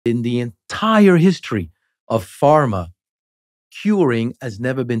in the entire history of pharma, curing has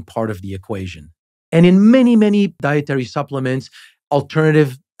never been part of the equation. And in many, many dietary supplements,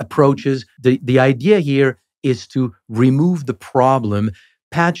 alternative approaches, the idea here is to remove the problem,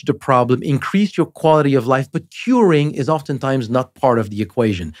 patch the problem, increase your quality of life, but curing is oftentimes not part of the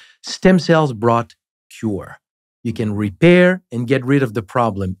equation. Stem cells brought cure. You can repair and get rid of the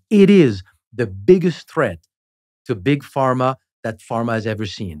problem. It is the biggest threat to big pharma that pharma has ever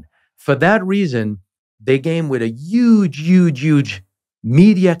seen. For that reason, they came with a huge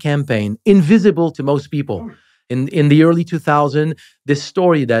media campaign, invisible to most people. In the early 2000s, this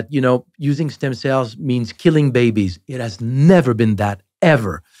story that, using stem cells means killing babies. It has never been that,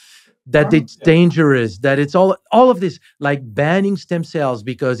 ever. That it's dangerous, that it's all of this, like banning stem cells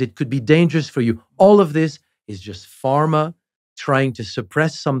because it could be dangerous for you. All of this is just pharma trying to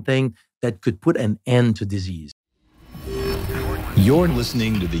suppress something that could put an end to disease. You're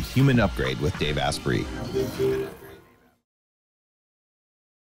listening to The Human Upgrade with Dave Asprey.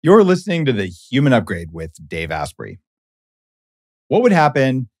 You're listening to The Human Upgrade with Dave Asprey. What would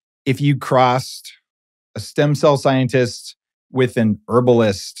happen if you crossed a stem cell scientist with an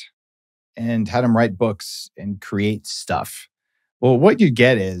herbalist and had them write books and create stuff? Well, what you'd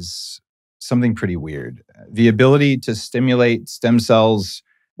get is something pretty weird. The ability to stimulate stem cells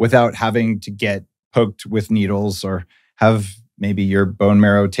without having to get poked with needles or have maybe your bone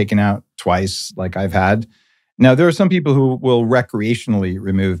marrow taken out twice like I've had. Now, there are some people who will recreationally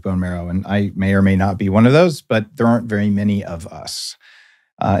remove bone marrow, and I may or may not be one of those, but there aren't very many of us.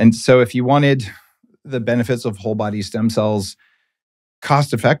 And so if you wanted the benefits of whole body stem cells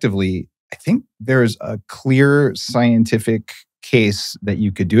cost effectively, I think there's a clear scientific case that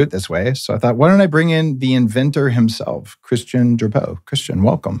you could do it this way. So I thought, why don't I bring in the inventor himself, Christian Drapeau. Christian,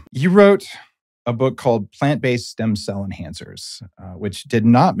 welcome. You wrote a book called Plant-Based Stem Cell Enhancers, which did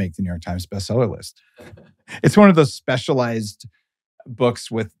not make the New York Times bestseller list. It's one of those specialized books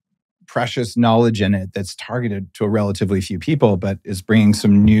with precious knowledge in it that's targeted to a relatively few people, but is bringing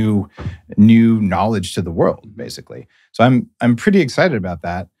some new knowledge to the world, basically. So I'm pretty excited about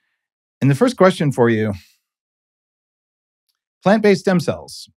that. And the first question for you, plant-based stem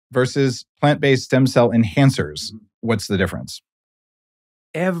cells versus plant-based stem cell enhancers, what's the difference?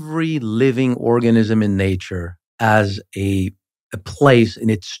 Every living organism in nature has a place in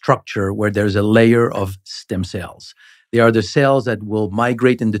its structure where there's a layer of stem cells. They are the cells that will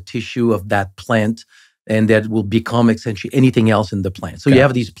migrate in the tissue of that plant and that will become essentially anything else in the plant. So you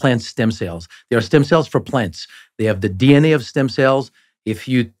have these plant stem cells. There are stem cells for plants. They have the DNA of stem cells. If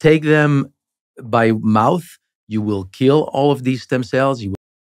you take them by mouth, you will kill all of these stem cells.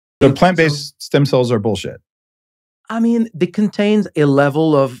 So plant-based stem cells are bullshit. I mean, they contain a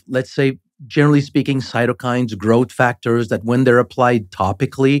level of, let's say, generally speaking, cytokines, growth factors that when they're applied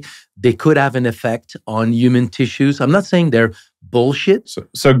topically, they could have an effect on human tissues. I'm not saying they're bullshit.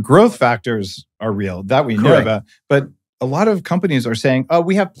 So growth factors are real, that we know about. But a lot of companies are saying, oh,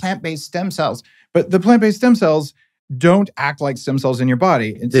 we have plant-based stem cells. But the plant-based stem cells don't act like stem cells in your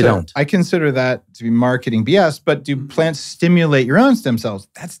body. And they don't. I consider that to be marketing BS, but do plants stimulate your own stem cells?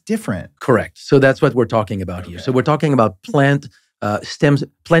 That's different. Correct. So that's what we're talking about here. So we're talking about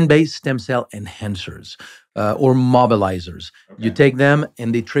plant-based stem cell enhancers or mobilizers. You take them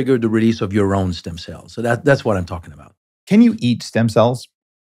and they trigger the release of your own stem cells. So that's what I'm talking about. Can you eat stem cells?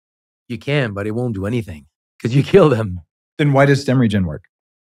 You can, but it won't do anything because you kill them. Then why does STEMREGEN work?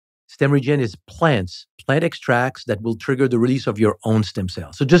 STEMREGEN is plant extracts that will trigger the release of your own stem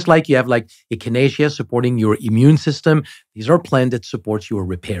cells. So just like you have like echinacea supporting your immune system, these are plants that support your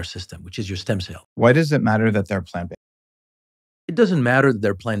repair system, which is your stem cell. Why does it matter that they're plant-based? It doesn't matter that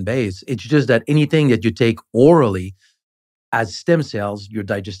they're plant-based. It's just that anything that you take orally as stem cells, your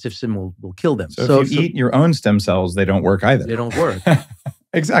digestive system will kill them. So if you eat your own stem cells, they don't work either. They don't work.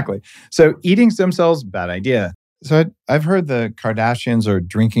 Exactly. So eating stem cells, bad idea. So I've heard the Kardashians are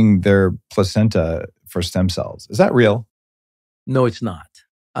drinking their placenta for stem cells. Is that real? No, it's not.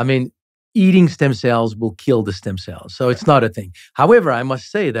 I mean, eating stem cells will kill the stem cells. So it's not a thing. However, I must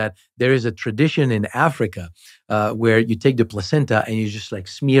say that there is a tradition in Africa where you take the placenta and you just like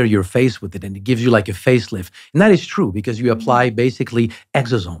smear your face with it and it gives you like a facelift. And that is true because you apply basically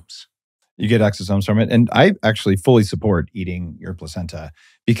exosomes. You get exosomes from it. And I actually fully support eating your placenta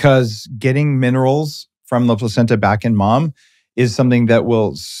because getting minerals from the placenta back in mom is something that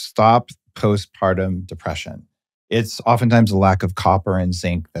will stop postpartum depression. It's oftentimes a lack of copper and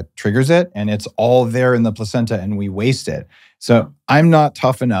zinc that triggers it, and it's all there in the placenta and we waste it. So I'm not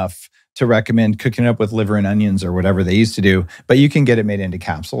tough enough to recommend cooking it up with liver and onions or whatever they used to do, but you can get it made into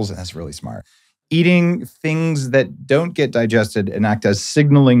capsules and that's really smart. eating things that don't get digested and act as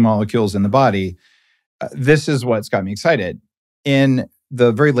signaling molecules in the body. This is what's got me excited. In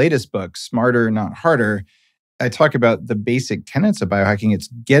the very latest book, Smarter, Not Harder, I talk about the basic tenets of biohacking. It's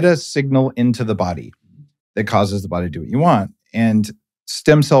get a signal into the body that causes the body to do what you want. And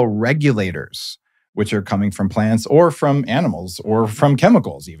stem cell regulators, which are coming from plants or from animals or from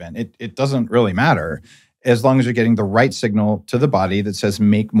chemicals even, it doesn't really matter, as long as you're getting the right signal to the body that says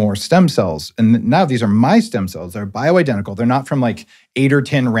make more stem cells. And now these are my stem cells. They're bioidentical. They're not from like 8 or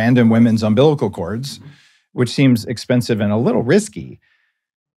 10 random women's umbilical cords, which seems expensive and a little risky.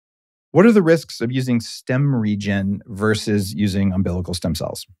 What are the risks of using STEMREGEN versus using umbilical stem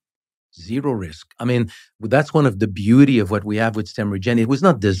cells? Zero risk. I mean, that's one of the beauty of what we have with STEMREGEN. It was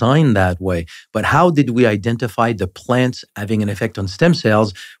not designed that way, but how did we identify the plants having an effect on stem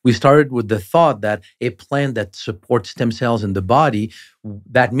cells? We started with the thought that a plant that supports stem cells in the body,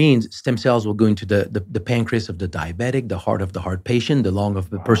 that means stem cells will go into the pancreas of the diabetic, the heart of the heart patient, the lung of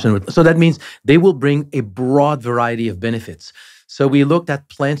the person with. So that means they will bring a broad variety of benefits. So we looked at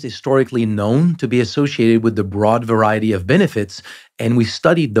plants historically known to be associated with the broad variety of benefits, and we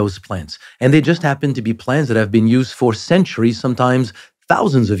studied those plants. And they just happen to be plants that have been used for centuries, sometimes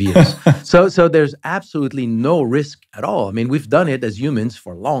thousands of years. So there's absolutely no risk at all. I mean, we've done it as humans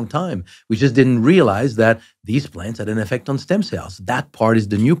for a long time. We just didn't realize that these plants had an effect on stem cells. That part is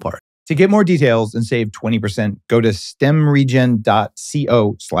the new part. To get more details and save 20%, go to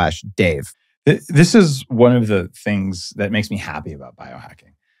stemregen.co/Dave. This is one of the things that makes me happy about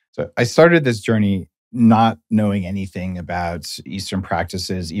biohacking. So I started this journey not knowing anything about Eastern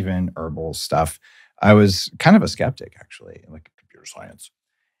practices, even herbal stuff. I was kind of a skeptic, actually, like computer science.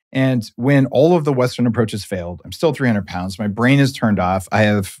 And when all of the Western approaches failed, I'm still 300 pounds. My brain is turned off. I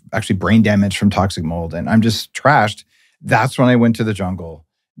have actually brain damage from toxic mold, and I'm just trashed. That's when I went to the jungle.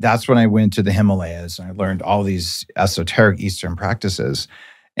 That's when I went to the Himalayas, and I learned all these esoteric Eastern practices.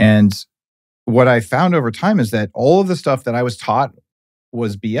 And what I found over time is that all of the stuff that I was taught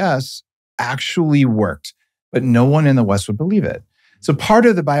was BS actually worked, but no one in the West would believe it. So part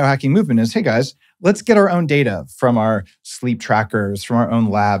of the biohacking movement is, hey guys, let's get our own data from our sleep trackers, from our own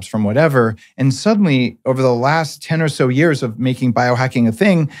labs, from whatever. And suddenly, over the last 10 or so years of making biohacking a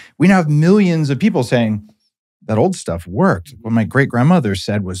thing, we now have millions of people saying, that old stuff worked. What my great-grandmother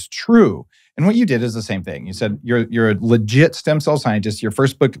said was true. And what you did is the same thing. You said you're a legit stem cell scientist. Your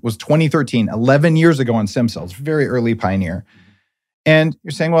first book was 2013, 11 years ago on stem cells, very early pioneer. And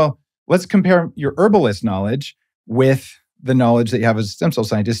you're saying, well, let's compare your herbalist knowledge with the knowledge that you have as a stem cell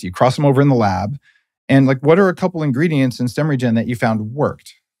scientist. You cross them over in the lab. And like, what are a couple ingredients in STEMREGEN that you found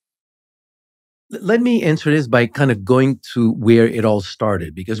worked? Let me answer this by kind of going to where it all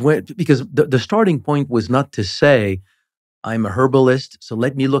started, because the starting point was not to say, I'm a herbalist, so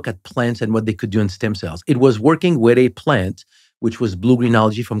let me look at plants and what they could do in stem cells. It was working with a plant, which was blue-green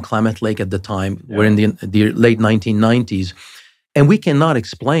algae from Klamath Lake at the time. Yeah. We're in the late 1990s. And we cannot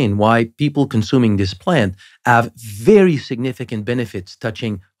explain why people consuming this plant have very significant benefits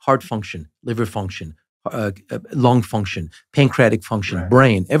touching heart function, liver function, lung function, pancreatic function, right,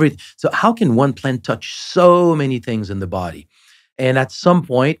 brain, everything. So how can one plant touch so many things in the body? And at some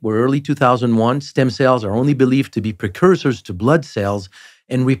point, we're early 2001, stem cells are only believed to be precursors to blood cells,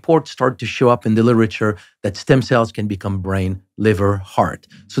 and reports start to show up in the literature that stem cells can become brain, liver, heart.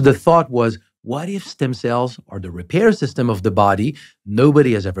 So the thought was, what if stem cells are the repair system of the body?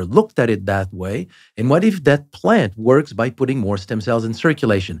 Nobody has ever looked at it that way. And what if that plant works by putting more stem cells in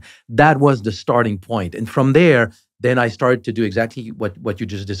circulation? That was the starting point. And from there, then I started to do exactly what you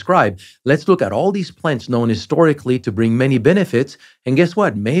just described. Let's look at all these plants known historically to bring many benefits. And guess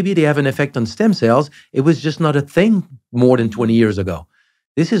what? Maybe they have an effect on stem cells. It was just not a thing more than 20 years ago.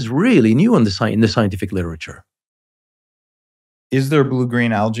 This is really new in the scientific literature. Is there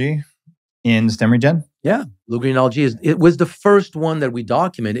blue-green algae in STEMREGEN? Yeah, blue-green algae it was the first one that we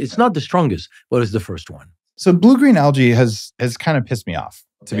documented. It's not the strongest, but it's the first one. So blue-green algae has kind of pissed me off,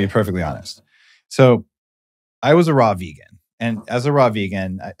 to be perfectly honest. So I was a raw vegan. And as a raw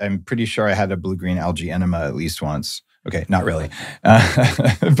vegan, I'm pretty sure I had a blue-green algae enema at least once. Okay, not really.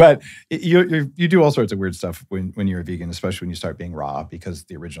 But you do all sorts of weird stuff when you're a vegan, especially when you start being raw, because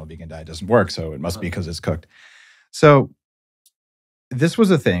the original vegan diet doesn't work. So it must be because it's cooked. So this was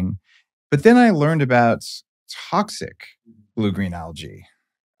a thing. But then I learned about toxic blue-green algae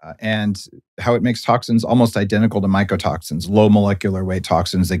and how it makes toxins almost identical to mycotoxins, low molecular weight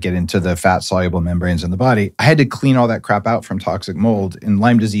toxins that get into the fat-soluble membranes in the body. I had to clean all that crap out from toxic mold, and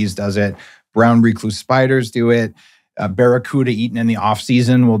Lyme disease does it. Brown recluse spiders do it. barracuda eaten in the off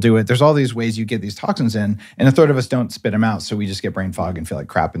season will do it. There's all these ways you get these toxins in, and a third of us don't spit them out. So we just get brain fog and feel like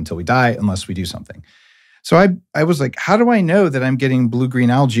crap until we die unless we do something. So I was like, how do I know that I'm getting blue-green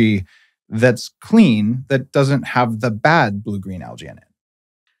algae that's clean, that doesn't have the bad blue-green algae in it?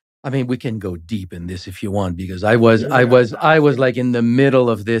 I mean, we can go deep in this if you want, because I was like in the middle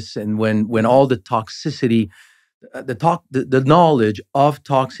of this, and when all the toxicity, the knowledge of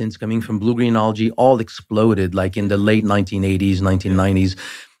toxins coming from blue-green algae all exploded, like in the late 1980s, 1990s.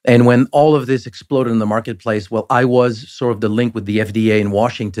 And when all of this exploded in the marketplace, well, I was sort of the link with the FDA in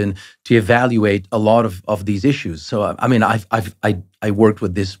Washington to evaluate a lot of these issues. So, I mean, I worked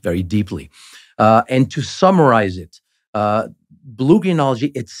with this very deeply. And to summarize it, blue-green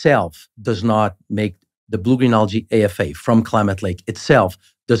algae itself does not make, the blue-green algae AFA from Klamath Lake itself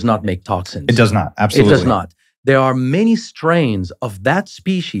does not make toxins. It does not, absolutely. It does not. There are many strains of that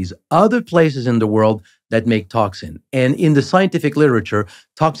species, other places in the world, that make toxin. And in the scientific literature,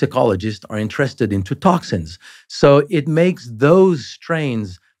 toxicologists are interested into toxins. So it makes those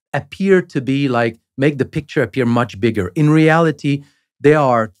strains appear to be like, make the picture appear much bigger. In reality, there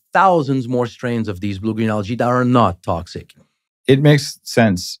are thousands more strains of these blue-green algae that are not toxic. It makes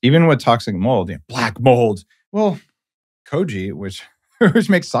sense. Even with toxic mold, black mold. Well, koji, which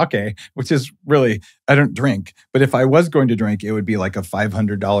makes sake, which is really, I don't drink. But if I was going to drink, it would be like a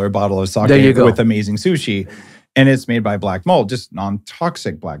 $500 bottle of sake with amazing sushi. And it's made by black mold, just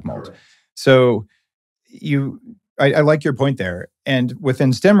non-toxic black mold. Correct. So I like your point there. And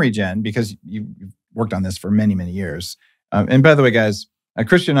within STEMREGEN, because you've worked on this for many, many years. And by the way, guys,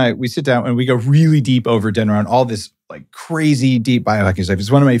 Christian and I, we sit down and we go really deep over dinner on all this like crazy deep biohacking stuff.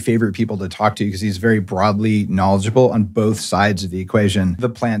 He's one of my favorite people to talk to because he's very broadly knowledgeable on both sides of the equation. The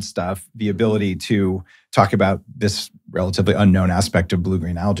plant stuff, the ability to talk about this relatively unknown aspect of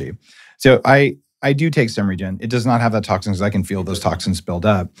blue-green algae. So I do take STEMREGEN. It does not have that toxins because I can feel those toxins build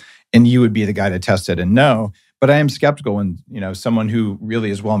up. And you would be the guy to test it and know. But I am skeptical when, someone who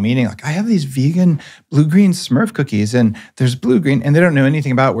really is well-meaning, like, I have these vegan blue-green Smurf cookies and there's blue-green, and they don't know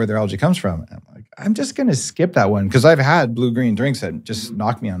anything about where their algae comes from. And I'm like, I'm just going to skip that one because I've had blue-green drinks that just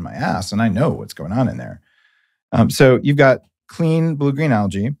knock me on my ass and I know what's going on in there. So you've got clean blue-green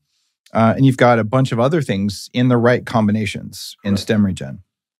algae and you've got a bunch of other things in the right combinations in STEMREGEN.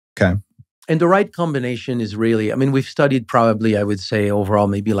 Okay. And the right combination is really, I mean, we've studied probably, I would say overall,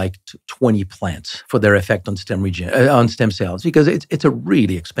 maybe like 20 plants for their effect on on stem cells, because it's a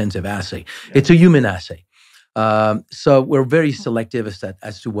really expensive assay. Yeah. It's a human assay. So we're very selective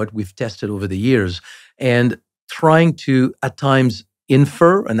as to what we've tested over the years, and trying to at times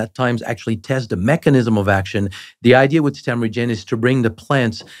infer and at times actually test the mechanism of action. The idea with STEMREGEN is to bring the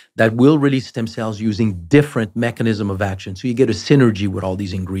plants that will release stem cells using different mechanism of action. So you get a synergy with all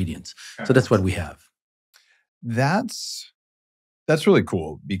these ingredients. Okay. So that's what we have. That's really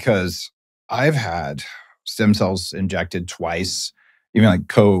cool because I've had stem cells injected twice, even like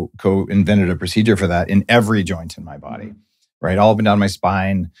co-invented a procedure for that in every joint in my body, right? All up and down my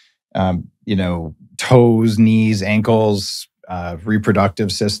spine, toes, knees, ankles, reproductive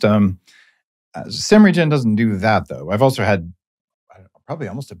system. STEMREGEN doesn't do that though. I've also had probably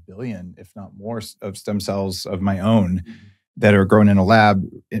almost 1 billion, if not more, of stem cells of my own that are grown in a lab,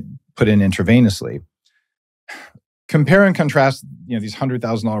 put in intravenously. Compare and contrast, these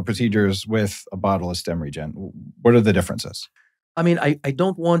 $100,000 procedures with a bottle of STEMREGEN. What are the differences? I mean, I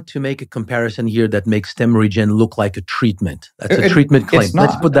don't want to make a comparison here that makes STEMREGEN look like a treatment. That's a treatment claim. It's not.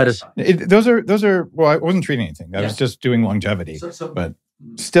 Let's put that aside. Those are. Well, I wasn't treating anything. I was just doing longevity. But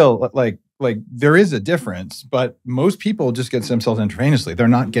still, like there is a difference. But most people just get stem cells intravenously. They're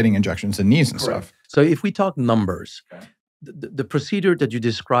not getting injections in knees and stuff. So if we talk numbers, the procedure that you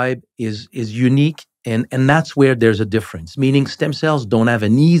describe is unique, and that's where there's a difference. Meaning, stem cells don't have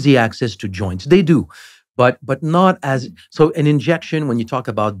an easy access to joints. They do. But not as, so an injection, when you talk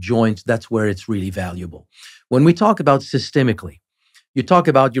about joints, that's where it's really valuable. When we talk about systemically,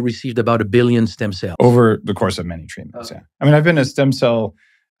 you received about 1 billion stem cells. Over the course of many treatments, yeah. I mean, I've been a stem cell,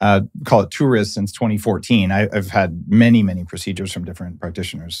 call it tourist, since 2014. I've had many, many procedures from different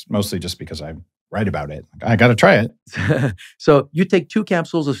practitioners, mostly just because I write about it. I got to try it. So you take 2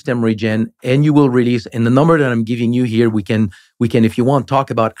 capsules of STEMREGEN and you will release, and the number that I'm giving you here, we can, if you want, talk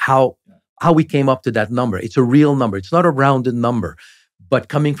about how we came up to that number. It's a real number. It's not a rounded number. But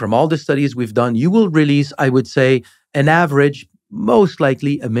coming from all the studies we've done, you will release, I would say, an average, most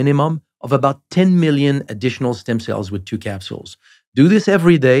likely a minimum of about 10 million additional stem cells with 2 capsules. Do this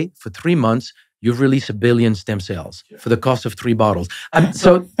every day for 3 months. You've released 1 billion stem cells for the cost of 3 bottles.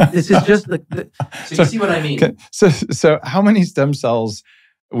 So this is just so you see what I mean? Okay. So how many stem cells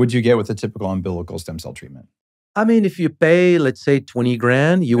would you get with a typical umbilical stem cell treatment? I mean, if you pay, let's say 20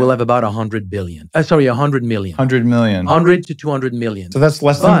 grand, you will have about 100 billion. Sorry, 100 million. 100 million. 100 to 200 million. So that's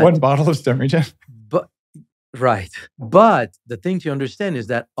less than one bottle of STEMREGEN? But right. But the thing to understand is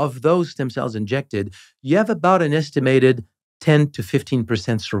that of those stem cells injected, you have about an estimated 10 to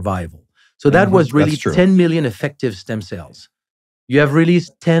 15% survival. So that was really 10 million effective stem cells. You have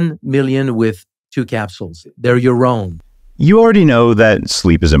released 10 million with 2 capsules. They're your own. You already know that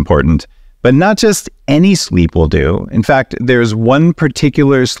sleep is important, but not just any sleep will do. In fact, there's one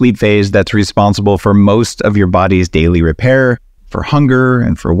particular sleep phase that's responsible for most of your body's daily repair, for hunger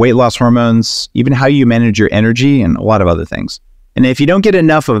and for weight loss hormones, even how you manage your energy and a lot of other things. And if you don't get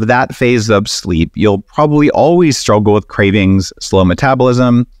enough of that phase of sleep, you'll probably always struggle with cravings, slow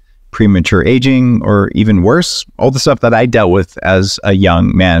metabolism, premature aging, or even worse, all the stuff that I dealt with as a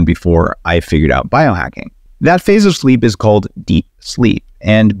young man before I figured out biohacking. That phase of sleep is called deep sleep,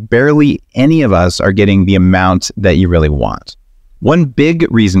 and barely any of us are getting the amount that you really want. One big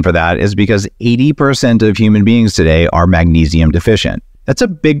reason for that is because 80% of human beings today are magnesium deficient. That's a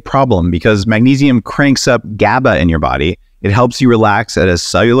big problem because magnesium cranks up GABA in your body. It helps you relax at a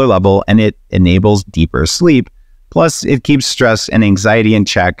cellular level and it enables deeper sleep. Plus, it keeps stress and anxiety in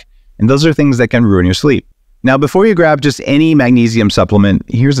check, and those are things that can ruin your sleep. Now, before you grab just any magnesium supplement,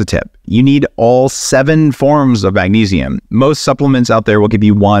 here's a tip. You need all 7 forms of magnesium. Most supplements out there will give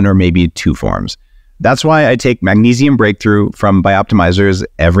you 1 or maybe 2 forms. That's why I take Magnesium Breakthrough from Bioptimizers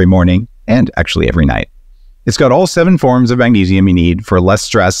every morning and actually every night. It's got all 7 forms of magnesium you need for less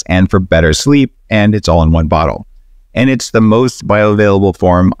stress and for better sleep, and it's all in one bottle. And it's the most bioavailable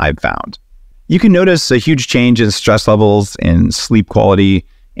form I've found. You can notice a huge change in stress levels, in sleep quality,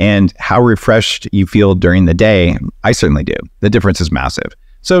 and how refreshed you feel during the day. I certainly do. The difference is massive.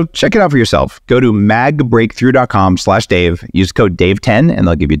 So check it out for yourself. Go to magbreakthrough.com/Dave. Use code Dave10 and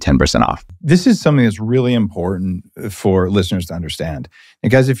they'll give you 10% off. This is something that's really important for listeners to understand.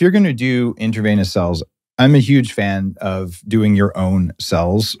 And guys, if you're going to do intravenous cells, I'm a huge fan of doing your own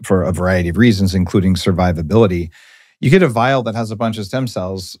cells for a variety of reasons, including survivability. You get a vial that has a bunch of stem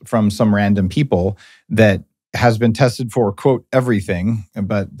cells from some random people that has been tested for, quote, everything,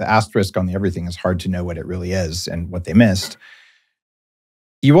 but the asterisk on the everything is hard to know what it really is and what they missed.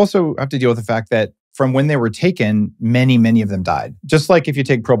 You also have to deal with the fact that from when they were taken, many, many of them died. Just like if you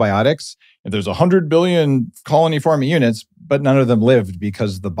take probiotics, there's 100 billion colony-forming units, but none of them lived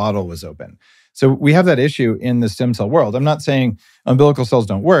because the bottle was open. So we have that issue in the stem cell world. I'm not saying umbilical cells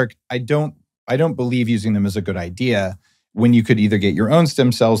don't work. I don't believe using them is a good idea when you could either get your own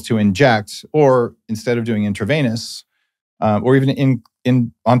stem cells to inject, or instead of doing intravenous, or even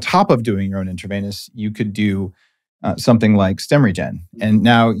on top of doing your own intravenous, you could do something like STEMREGEN. And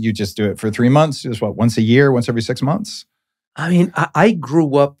now you just do it for 3 months, just what, once a year, once every 6 months? I mean, I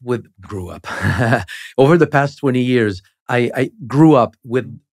grew up over the past 20 years. I grew up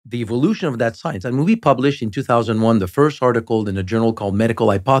with the evolution of that science. I mean, we published in 2001 the first article in a journal called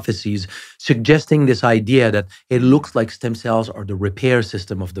Medical Hypotheses, suggesting this idea that it looks like stem cells are the repair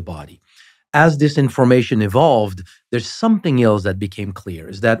system of the body. As this information evolved, there's something else that became clear,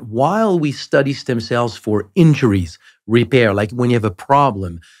 is that while we study stem cells for injuries, repair, like when you have a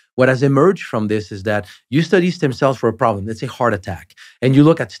problem, what has emerged from this is that you study stem cells for a problem, let's say heart attack, and you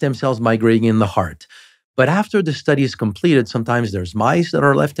look at stem cells migrating in the heart. But after the study is completed, sometimes there's mice that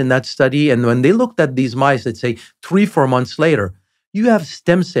are left in that study. And when they looked at these mice, let's say 3-4 months later, you have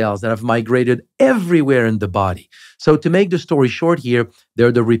stem cells that have migrated everywhere in the body. So to make the story short here,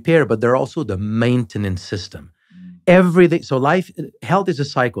 they're the repair, but they're also the maintenance system. Everything. So health is a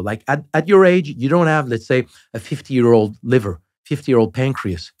cycle. Like at your age, you don't have, let's say, a 50-year-old liver, 50-year-old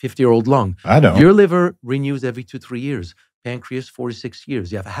pancreas, 50-year-old lung. I don't. Your liver renews every 2-3 years. Pancreas, 4 to 6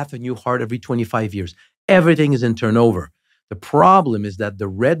 years. You have half a new heart every 25 years. Everything is in turnover. The problem is that the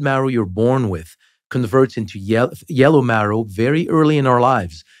red marrow you're born with converts into yellow marrow very early in our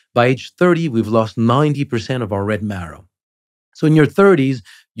lives. By age 30, we've lost 90% of our red marrow. So in your 30s,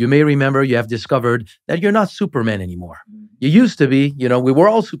 you may remember you have discovered that you're not Superman anymore. You used to be, we were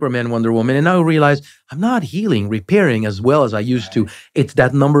all Superman, Wonder Woman, and now you realize I'm not healing, repairing as well as I used to. It's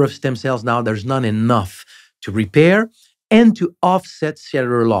that number of stem cells now, there's not enough to repair and to offset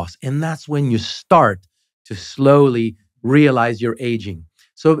cellular loss. And that's when you start to slowly realize you're aging.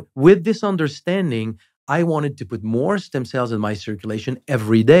 So with this understanding, I wanted to put more stem cells in my circulation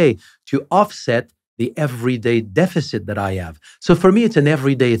every day to offset the everyday deficit that I have. So for me, it's an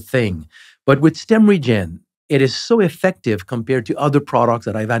everyday thing. But with STEMREGEN, it is so effective compared to other products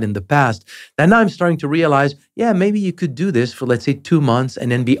that I've had in the past that now I'm starting to realize, yeah, maybe you could do this for, let's say, 2 months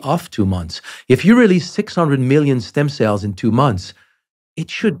and then be off 2 months. If you release 600 million stem cells in 2 months, it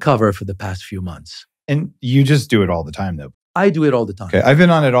should cover for the past few months. And you just do it all the time, though. I do it all the time. Okay, I've been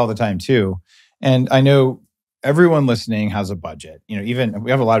on it all the time too. And I know everyone listening has a budget. Even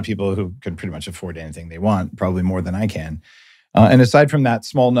we have a lot of people who can pretty much afford anything they want, probably more than I can. And aside from that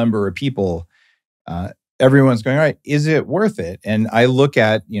small number of people, everyone's going, all right, is it worth it? And I look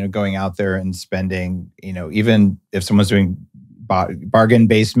at, going out there and spending, even if someone's doing bargain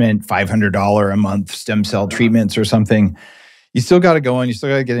basement, $500 a month stem cell treatments or something, you still got to go in, you still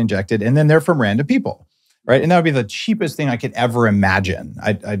got to get injected. And then they're from random people, right? And that would be the cheapest thing I could ever imagine.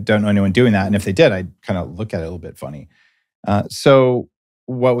 I don't know anyone doing that. And if they did, I'd kind of look at it a little bit funny. So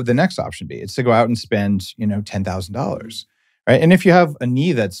what would the next option be? It's to go out and spend, $10,000, right? And if you have a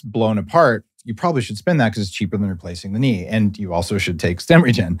knee that's blown apart, you probably should spend that because it's cheaper than replacing the knee. And you also should take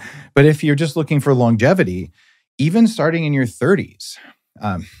STEMREGEN. But if you're just looking for longevity, even starting in your 30s,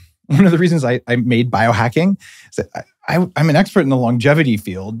 one of the reasons I made biohacking is that I'm an expert in the longevity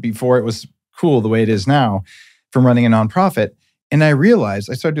field before it was cool the way it is now from running a nonprofit. And I realized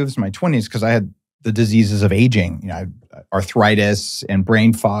I started doing this in my 20s because I had the diseases of aging, I had arthritis and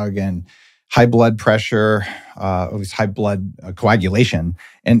brain fog and high blood pressure, at least high blood coagulation,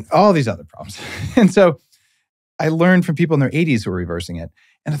 and all these other problems. And so I learned from people in their 80s who were reversing it.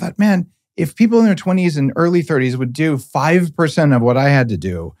 And I thought, man, if people in their 20s and early 30s would do 5% of what I had to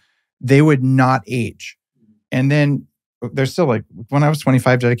do, they would not age. And then they're still like, when I was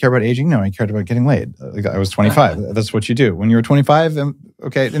 25, did I care about aging? No, I cared about getting laid. I was 25. That's what you do. When you were 25,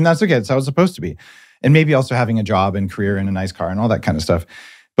 okay, and that's okay. That's how it's supposed to be. And maybe also having a job and career and a nice car and all that kind of stuff.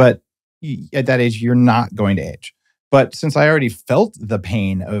 But at that age, you're not going to age. But since I already felt the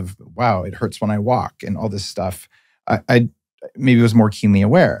pain of, wow, it hurts when I walk and all this stuff, I maybe was more keenly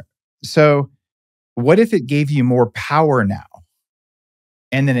aware. So what if it gave you more power now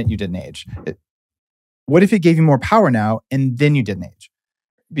and then you didn't age? What if it gave you more power now and then you didn't age?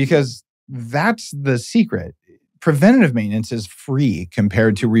 Because that's the secret. Preventative maintenance is free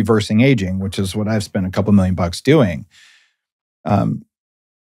compared to reversing aging, which is what I've spent a couple $1,000,000 doing.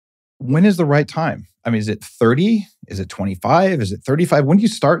 When is the right time? I mean, is it 30? Is it 25? Is it 35? When do you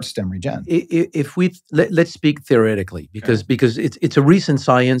start STEMREGEN? If let's speak theoretically, because it's a recent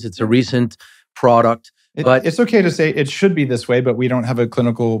science, it's a recent product. But it's okay to say it should be this way, but we don't have a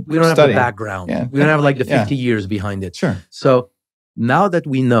clinical We don't have study. a background. Yeah. We don't have like the 50 years behind it. Sure. So now that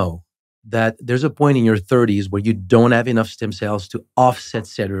we know that there's a point in your 30s where you don't have enough stem cells to offset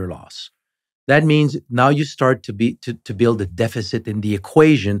cellular loss, that means now you start to build a deficit in the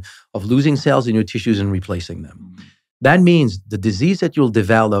equation of losing cells in your tissues and replacing them. That means the disease that you'll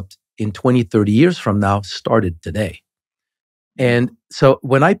develop in 20, 30 years from now started today. And so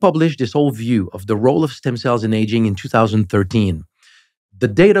when I published this whole view of the role of stem cells in aging in 2013, the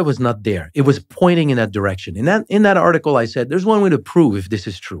data was not there. It was pointing in that direction. In that article, I said, there's one way to prove if this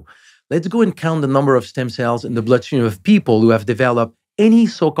is true. Let's go and count the number of stem cells in the bloodstream of people who have developed any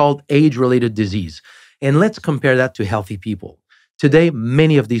so-called age-related disease. And let's compare that to healthy people. Today,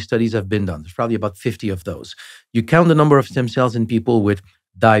 many of these studies have been done. There's probably about 50 of those. You count the number of stem cells in people with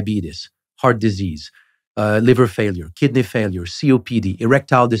diabetes, heart disease, liver failure, kidney failure, COPD,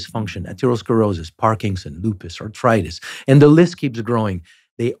 erectile dysfunction, atherosclerosis, Parkinson, lupus, arthritis, and the list keeps growing.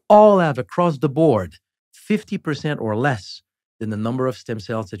 They all have across the board 50% or less than the number of stem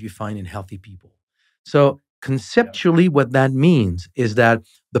cells that you find in healthy people. So conceptually, what that means is that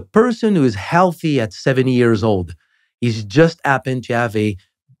the person who is healthy at 70 years old is just happened to have a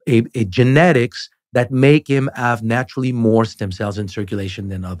genetics that make him have naturally more stem cells in circulation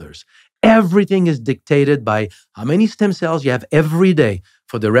than others. Everything is dictated by how many stem cells you have every day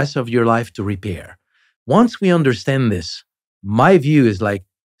for the rest of your life to repair. Once we understand this, my view is like,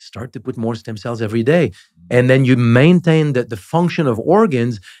 start to put more stem cells every day. And then you maintain the function of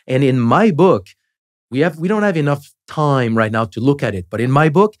organs. And in my book, we don't have enough time right now to look at it. But in my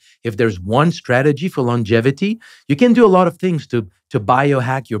book, if there's one strategy for longevity, you can do a lot of things to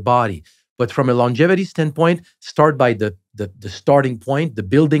biohack your body. But from a longevity standpoint, start by the starting point, the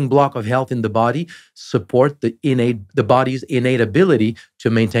building block of health in the body, support the body's innate ability to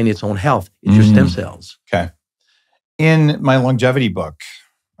maintain its own health. It's your stem cells. Okay. In my longevity book,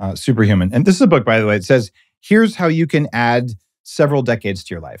 Superhuman, and this is a book, by the way, it says, here's how you can add several decades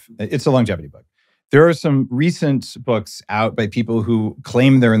to your life. It's a longevity book. There are some recent books out by people who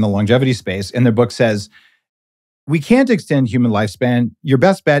claim they're in the longevity space, and their book says, we can't extend human lifespan. Your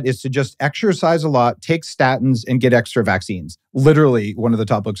best bet is to just exercise a lot, take statins, and get extra vaccines. Literally one of the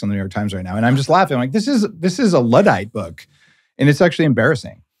top books on the New York Times right now. And I'm just laughing. I'm like, this is a Luddite book. And it's actually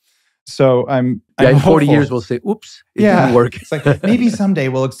embarrassing. So I'm in 40 years, we'll say, oops, it didn't work. It's like, maybe someday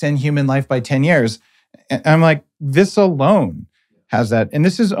we'll extend human life by 10 years. And I'm like, this alone has that. And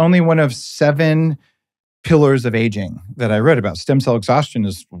this is only one of 7 pillars of aging that I read about. Stem cell exhaustion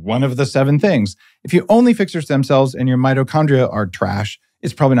is one of the 7 things. If you only fix your stem cells and your mitochondria are trash,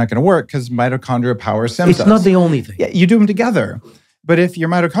 it's probably not going to work because mitochondria power stem cells. It's not the only thing. Yeah, you do them together. But if your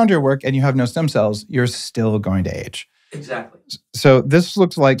mitochondria work and you have no stem cells, you're still going to age. Exactly. So this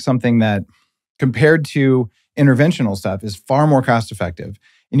looks like something that, compared to interventional stuff, is far more cost effective.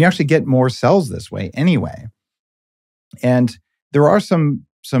 And you actually get more cells this way anyway. And there are some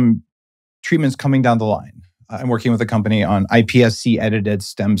treatments coming down the line. I'm working with a company on iPSC-edited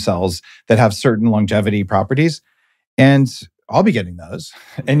stem cells that have certain longevity properties. And I'll be getting those.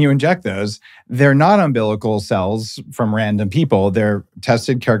 And you inject those. They're not umbilical cells from random people. They're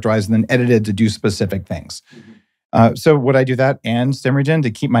tested, characterized, and then edited to do specific things. So would I do that and STEMREGEN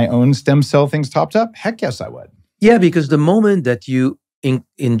to keep my own stem cell things topped up? Heck yes, I would. Yeah, because the moment that you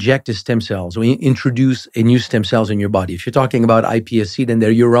inject a stem cells or introduce a new stem cells in your body, if you're talking about iPSC, then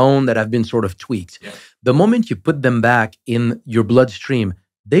they're your own that have been sort of tweaked. Yeah. The moment you put them back in your bloodstream,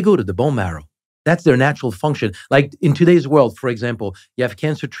 they go to the bone marrow. That's their natural function. Like in today's world, for example, you have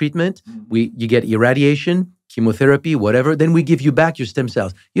cancer treatment, you get irradiation, chemotherapy, whatever, then we give you back your stem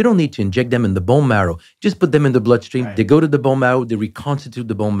cells. You don't need to inject them in the bone marrow. Just put them in the bloodstream. Right. They go to the bone marrow. They reconstitute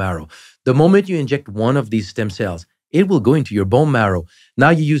the bone marrow. The moment you inject one of these stem cells, it will go into your bone marrow. Now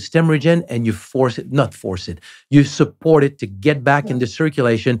you use STEMREGEN and you you support it to get back into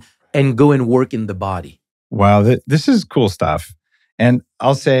circulation and go and work in the body. Wow, this is cool stuff. And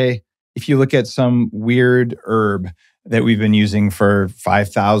I'll say, if you look at some weird herb that we've been using for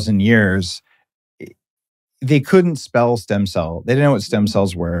 5,000 years, they couldn't spell stem cell. They didn't know what stem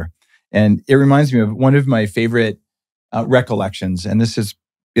cells were. And it reminds me of one of my favorite recollections. And this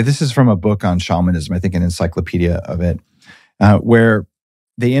is from a book on shamanism, I think an encyclopedia of it, where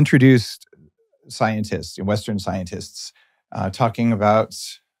they introduced scientists, Western scientists, talking about,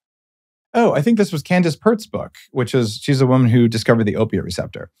 I think this was Candace Pert's book, she's a woman who discovered the opiate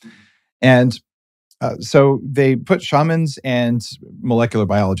receptor. And so they put shamans and molecular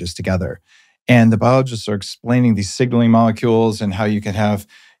biologists together. And the biologists are explaining these signaling molecules and how you can have,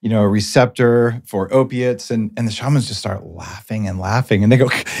 a receptor for opiates. And the shamans just start laughing and laughing. And they go,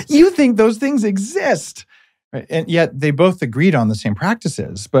 you think those things exist? Right? And yet they both agreed on the same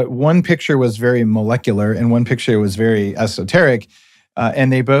practices. But one picture was very molecular and one picture was very esoteric.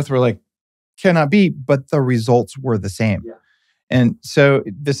 And they both were like, cannot be, but the results were the same. Yeah. And so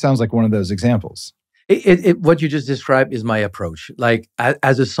this sounds like one of those examples. What you just described is my approach. Like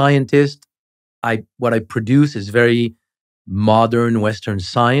as a scientist, what I produce is very modern Western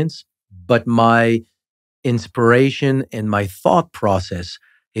science, but my inspiration and my thought process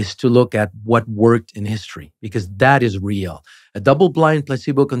is to look at what worked in history, because that is real. A double-blind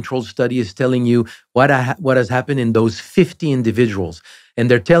placebo-controlled study is telling you what has happened in those 50 individuals, and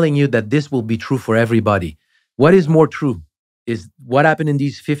they're telling you that this will be true for everybody. What is more true? Is what happened in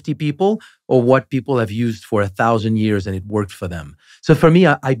these 50 people or what people have used for 1,000 years and it worked for them? So for me,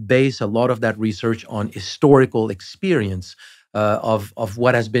 I base a lot of that research on historical experience of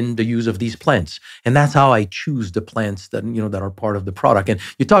what has been the use of these plants. And that's how I choose the plants that, that are part of the product. And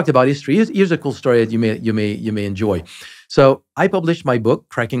you talked about history. Here's a cool story that you may enjoy. So I published my book,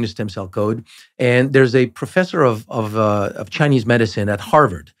 Cracking the Stem Cell Code, and there's a professor of Chinese medicine at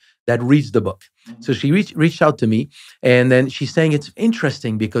Harvard that reads the book. So she reached out to me, and then she's saying it's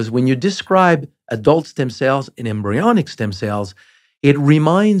interesting because when you describe adult stem cells and embryonic stem cells, it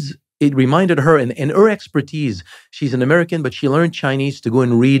reminded her, and her expertise, she's an American, but she learned Chinese to go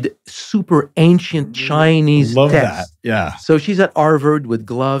and read super ancient Chinese Love texts. That, yeah. So she's at Harvard with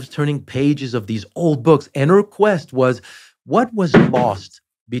gloves, turning pages of these old books, and her quest was, what was lost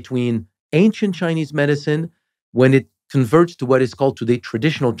between ancient Chinese medicine when it converts to what is called today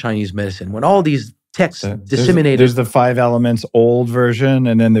traditional Chinese medicine, when all these texts disseminated. There's the 5 elements old version,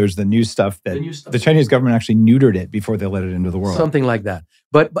 and then there's the new stuff that the Chinese government actually neutered it before they let it into the world. Something like that.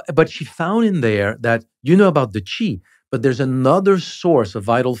 But she found in there that about the qi, but there's another source of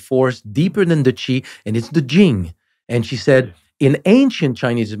vital force deeper than the qi, and it's the jing. And she said, in ancient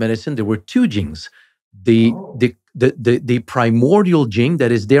Chinese medicine, there were 2 jings. The primordial jing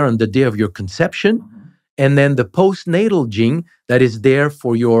that is there on the day of your conception, and then the postnatal jing that is there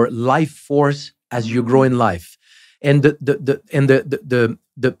for your life force as you grow in life. And the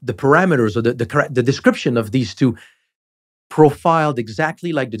parameters or the description of these 2 profiled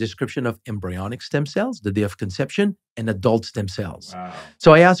exactly like the description of embryonic stem cells, the day of conception, and adult stem cells. Wow.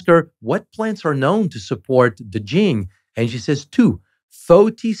 So I asked her, what plants are known to support the jing? And she says 2. Pho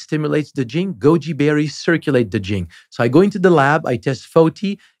tea stimulates the jing. Goji berries circulate the jing. So I go into the lab, I test pho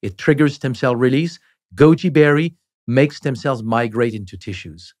tea, it triggers stem cell release. Goji berry makes stem cells migrate into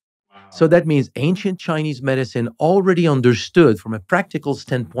tissues. Wow. So that means ancient Chinese medicine already understood from a practical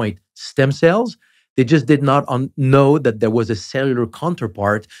standpoint stem cells. They just did not know that there was a cellular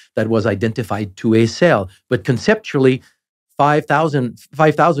counterpart that was identified to a cell. But conceptually,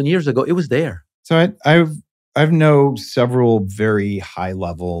 5,000 years ago, it was there. So I've known several very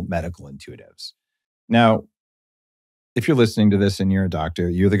high-level medical intuitives. Now, if you're listening to this and you're a doctor,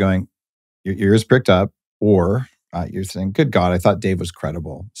 you're either going, your ears pricked up, or you're saying, good God, I thought Dave was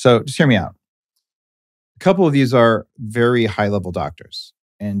credible. So just hear me out. A couple of these are very high-level doctors.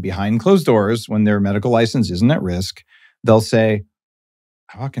 And behind closed doors, when their medical license isn't at risk, they'll say,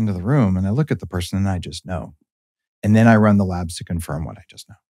 I walk into the room and I look at the person and I just know. And then I run the labs to confirm what I just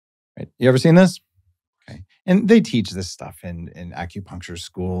know. Right? You ever seen this? Okay. And they teach this stuff in acupuncture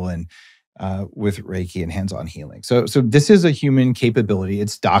school and with Reiki and hands-on healing. So this is a human capability.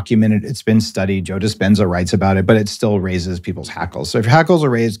 It's documented. It's been studied. Joe Dispenza writes about it, but it still raises people's hackles. So if your hackles are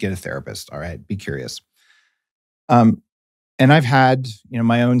raised, get a therapist. All right, be curious. And I've had,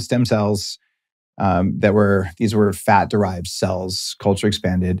 my own stem cells these were fat-derived cells, culture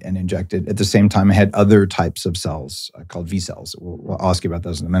expanded and injected. At the same time, I had other types of cells called V cells. We'll ask you about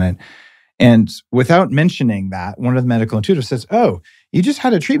those in a minute. And without mentioning that, one of the medical intuitives says, oh, you just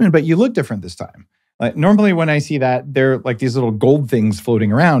had a treatment, but you look different this time. Like normally when I see that, they're like these little gold things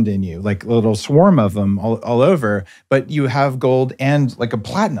floating around in you, like a little swarm of them all over, but you have gold and like a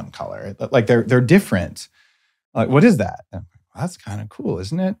platinum color. Like they're different. Like, what is that? Well, that's kind of cool,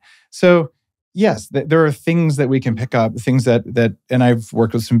 isn't it? So yes, there are things that we can pick up, things that and I've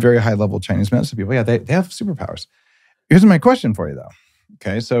worked with some very high-level Chinese medicine people. Yeah, they have superpowers. Here's my question for you, though.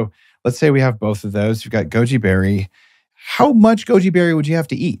 Okay, so let's say we have both of those. You've got goji berry. How much goji berry would you have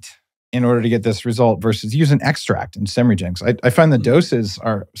to eat in order to get this result versus use an extract in STEMREGEN? I find the doses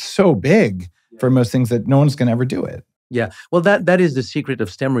are so big for most things that no one's going to ever do it. Yeah, well, that is the secret of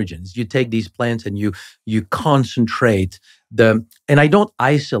STEMREGEN. You take these plants and you concentrate and I don't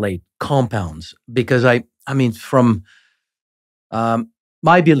isolate compounds because I mean, from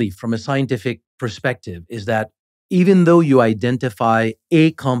my belief, from a scientific perspective, is that even though you identify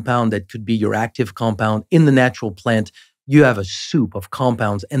a compound that could be your active compound in the natural plant, you have a soup of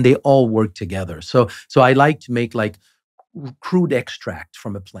compounds and they all work together. So I like to make like crude extract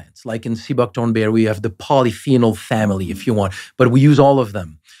from a plant. Like in sea buckthorn berry, we have the polyphenol family, if you want, but we use all of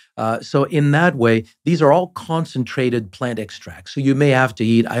them. So in that way, these are all concentrated plant extracts. So you may have to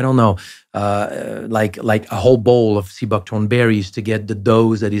eat, I don't know, like a whole bowl of sea buckthorn berries to get the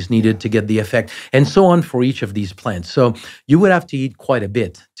dose that is needed to get the effect, and so on for each of these plants. So you would have to eat quite a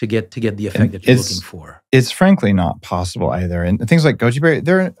bit to get the effect that you're looking for. It's frankly not possible either. And things like goji berry,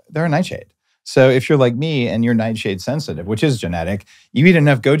 they're a nightshade. So if you're like me and you're nightshade sensitive, which is genetic, you eat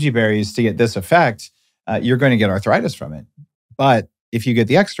enough goji berries to get this effect, you're going to get arthritis from it. But if you get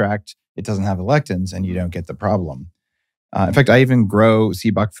the extract, it doesn't have the lectins and you don't get the problem. In fact, I even grow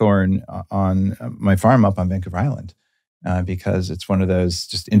sea buckthorn on my farm up on Vancouver Island because it's one of those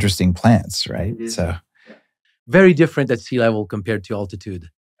just interesting plants, right? So very different at sea level compared to altitude.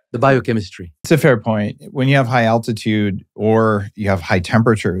 The biochemistry. It's a fair point. When you have high altitude or you have high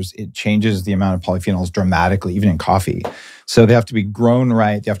temperatures, it changes the amount of polyphenols dramatically, even in coffee. So they have to be grown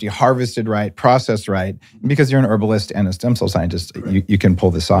right, they have to be harvested right, processed right. And because you're an herbalist and a stem cell scientist, you can pull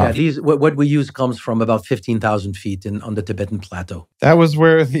this off. Yeah, what we use comes from about 15,000 feet on the Tibetan plateau. That was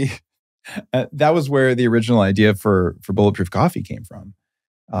where the original idea for bulletproof coffee came from.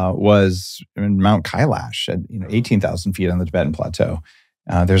 Was in Mount Kailash at 18,000 feet on the Tibetan plateau.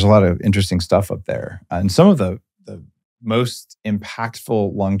 There's a lot of interesting stuff up there. And some of the most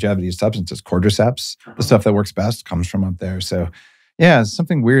impactful longevity substances, cordyceps, the stuff that works best comes from up there. So yeah, it's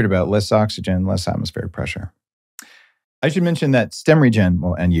something weird about less oxygen, less atmospheric pressure. I should mention that STEMREGEN,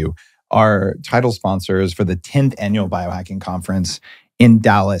 and you, are title sponsors for the 10th annual Biohacking Conference in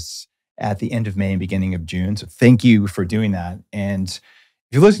Dallas at the end of May and beginning of June. So thank you for doing that. And if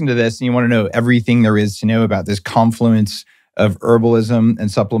you're listening to this and you want to know everything there is to know about this confluence of herbalism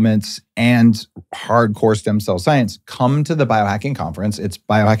and supplements and hardcore stem cell science, come to the Biohacking Conference. It's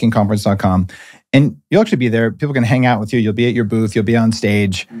biohackingconference.com. And you'll actually be there. People can hang out with you. You'll be at your booth. You'll be on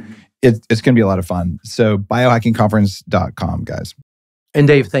stage. Mm-hmm. It's going to be a lot of fun. So biohackingconference.com, guys. And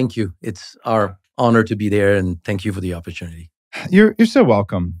Dave, thank you. It's our honor to be there, and thank you for the opportunity. You're so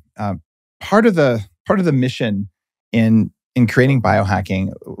welcome. Part of the mission in creating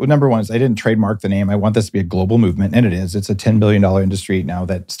biohacking, number one is I didn't trademark the name. I want this to be a global movement, and it is. It's a $10 billion industry now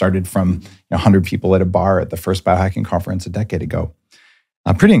that started from 100 people at a bar at the first biohacking conference a decade ago.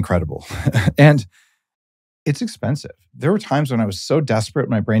 Pretty incredible. And It's expensive. There were times when I was so desperate,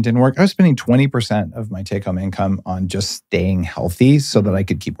 my brain didn't work. I was spending 20% of my take-home income on just staying healthy so that I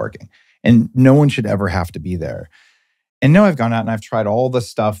could keep working. And no one should ever have to be there. And now I've gone out and I've tried all the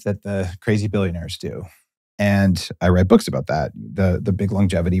stuff that the crazy billionaires do. And I read books about that. The big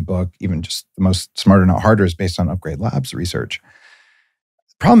longevity book, even just the most Smarter Not Harder, is based on Upgrade Labs research.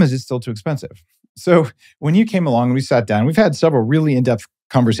 The problem is it's still too expensive. So when you came along and we sat down, we've had several really in-depth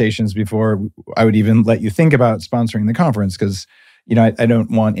conversations before I would even let you think about sponsoring the conference, because I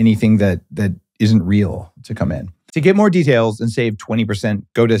don't want anything that isn't real to come in. To get more details and save 20%,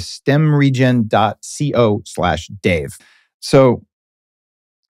 go to stemregen.co/Dave. So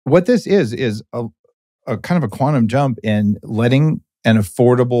what this is a kind of a quantum jump in letting an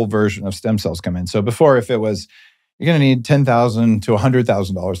affordable version of stem cells come in. So before, if it was, you're going to need $10,000 to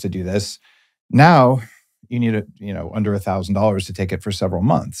 $100,000 to do this, now you need under $1,000 to take it for several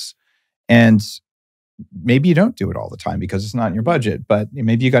months. And maybe you don't do it all the time because it's not in your budget, but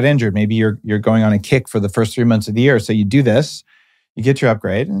maybe you got injured. Maybe you're going on a kick for the first 3 months of the year. So you do this, you get your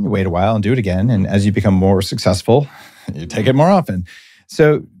upgrade, and you wait a while and do it again. And as you become more successful, you take it more often.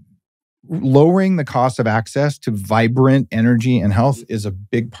 So lowering the cost of access to vibrant energy and health is a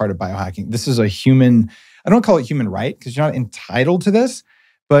big part of biohacking. This is a human, I don't call it human right because you're not entitled to this,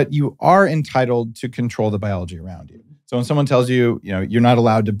 but you are entitled to control the biology around you. So when someone tells you, you're not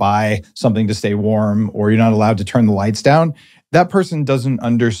allowed to buy something to stay warm, or you're not allowed to turn the lights down, that person doesn't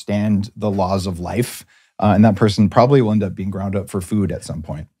understand the laws of life. And that person probably will end up being ground up for food at some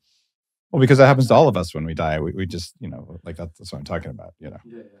point. Well, because that happens to all of us when we die. We just, like that's what I'm talking about, Yeah.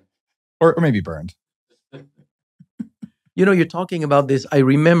 Or maybe burned. You're talking about this. I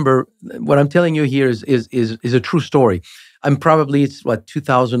remember what I'm telling you here is a true story. I'm probably,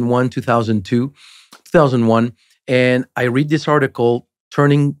 2001, 2001. And I read this article,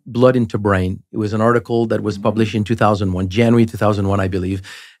 Turning Blood into Brain. It was an article that was published in 2001, January 2001, I believe.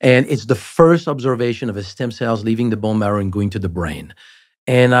 And it's the first observation of a stem cells leaving the bone marrow and going to the brain.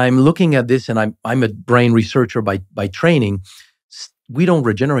 And I'm looking at this, and I'm a brain researcher by training. We don't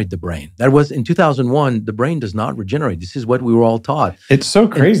regenerate the brain. That was in 2001. The brain does not regenerate. This is what we were all taught. It's so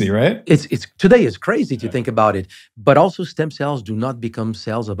crazy, right? It's today is crazy to think about it. But also, stem cells do not become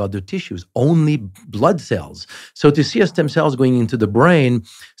cells of other tissues, only blood cells. So to see a stem cells going into the brain,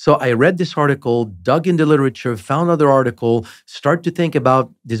 so I read this article, dug in the literature, found another article, start to think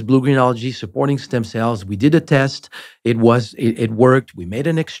about this blue-green algae supporting stem cells. We did a test. It worked. We made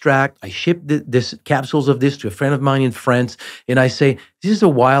an extract. I shipped this capsules of this to a friend of mine in France, and I say, this is a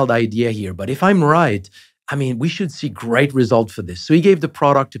wild idea here, but if I'm right, we should see great results for this. So he gave the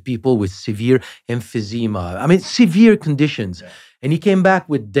product to people with severe emphysema, severe conditions. Yeah. And he came back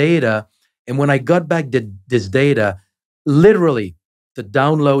with data. And when I got back this data, literally the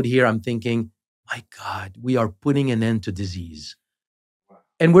download here, I'm thinking, my God, we are putting an end to disease. Wow.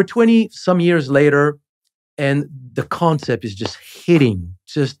 And we're 20 some years later, and the concept is just hitting,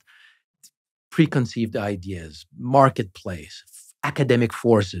 just preconceived ideas, marketplace, academic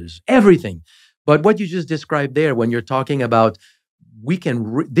forces, everything. But what you just described there, when you're talking about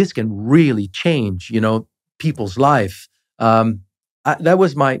this can really change, people's life. That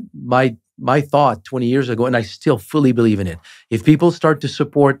was my thought 20 years ago, and I still fully believe in it. If people start to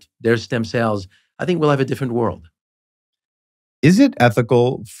support their stem cells, I think we'll have a different world. Is it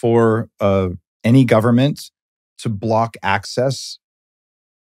ethical for any government to block access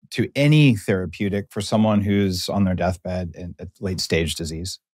to any therapeutic for someone who's on their deathbed and at late stage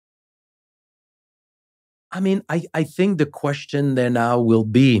disease? I think the question there now will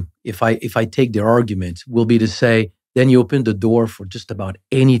be, if I take their argument, will be to say, then you open the door for just about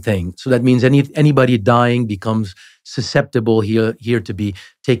anything. So that means anybody dying becomes susceptible here to be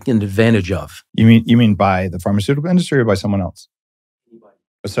taken advantage of. You mean by the pharmaceutical industry or by someone else?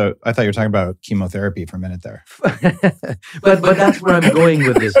 So I thought you were talking about chemotherapy for a minute there. but that's where I'm going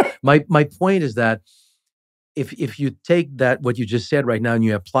with this. My point is that if you take that, what you just said right now, and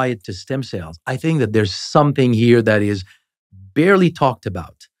you apply it to stem cells, I think that there's something here that is barely talked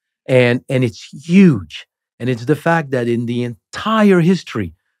about. And it's huge. And it's the fact that in the entire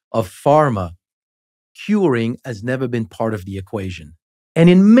history of pharma, curing has never been part of the equation. And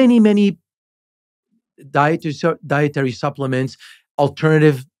in many, many dietary supplements,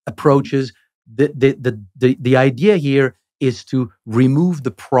 alternative approaches, the idea here is to remove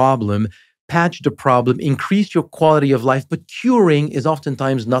the problem, patch the problem, increase your quality of life, but curing is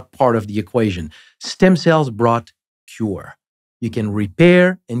oftentimes not part of the equation. Stem cells brought cure. You can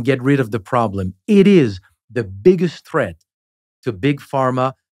repair and get rid of the problem. It is the biggest threat to big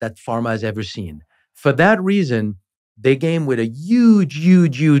pharma that pharma has ever seen. For that reason, they came with a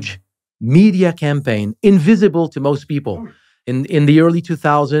huge media campaign, invisible to most people. In the early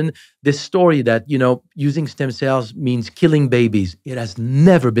 2000s, this story that, using stem cells means killing babies. It has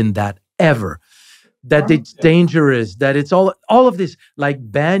never been that, ever. That it's dangerous, that it's all of this, like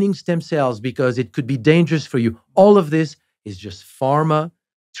banning stem cells because it could be dangerous for you. All of this is just pharma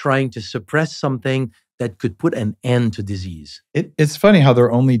trying to suppress something that could put an end to disease. It's funny how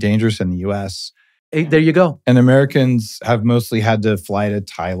they're only dangerous in the US. There you go. And Americans have mostly had to fly to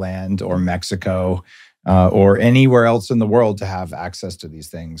Thailand or Mexico or anywhere else in the world to have access to these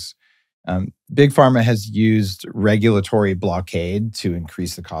things. Big Pharma has used regulatory blockade to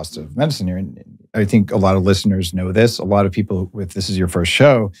increase the cost of medicine here. And I think a lot of listeners know this. A lot of people, if this is your first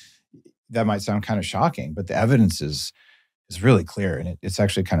show, that might sound kind of shocking, but the evidence is really clear, and it's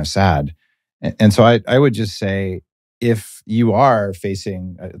actually kind of sad. And so I would just say, if you are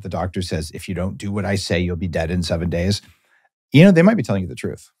facing, the doctor says, if you don't do what I say, you'll be dead in 7 days, they might be telling you the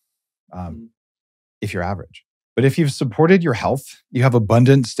truth if you're average. But if you've supported your health, you have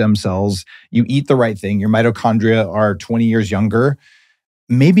abundant stem cells, you eat the right thing, your mitochondria are 20 years younger,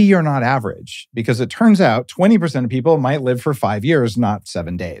 maybe you're not average, because it turns out 20% of people might live for 5 years, not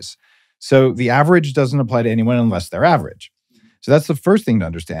 7 days. So the average doesn't apply to anyone unless they're average. So that's the first thing to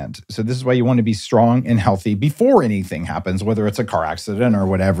understand. So this is why you want to be strong and healthy before anything happens, whether it's a car accident or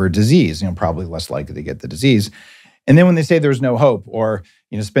whatever disease, probably less likely to get the disease. And then when they say there's no hope, or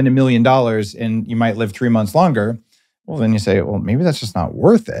spend $1 million and you might live 3 months longer, well, then you say, well, maybe that's just not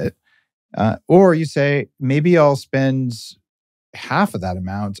worth it. Or you say, maybe I'll spend half of that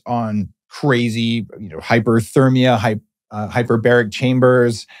amount on crazy, hyperthermia, hyperbaric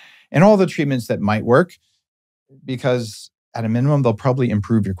chambers, and all the treatments that might work, because at a minimum, they'll probably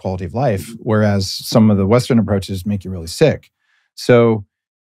improve your quality of life, whereas some of the Western approaches make you really sick. So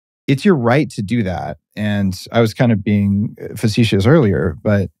it's your right to do that. And I was kind of being facetious earlier,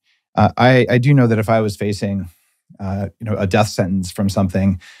 but I do know that if I was facing a death sentence from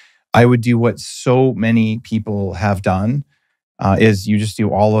something, I would do what so many people have done, is you just do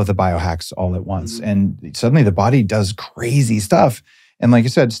all of the biohacks all at once. Mm-hmm. And suddenly the body does crazy stuff. And like you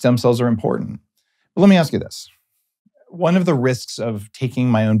said, stem cells are important. But let me ask you this. One of the risks of taking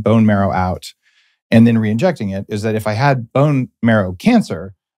my own bone marrow out and then re-injecting it is that if I had bone marrow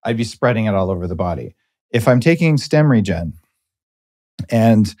cancer, I'd be spreading it all over the body. If I'm taking STEMREGEN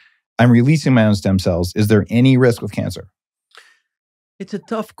and I'm releasing my own stem cells, is there any risk with cancer? It's a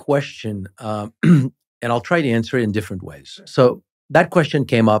tough question, and I'll try to answer it in different ways. So that question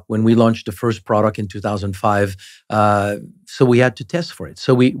came up when we launched the first product in 2005. So we had to test for it.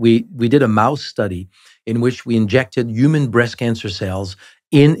 So we did a mouse study in which we injected human breast cancer cells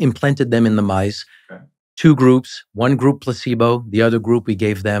implanted them in the mice. Okay. 2 groups, one group placebo, the other group we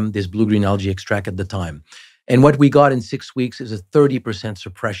gave them this blue-green algae extract at the time. And what we got in 6 weeks is a 30%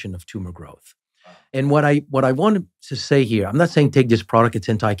 suppression of tumor growth. Wow. And what I wanted to say here, I'm not saying take this product, it's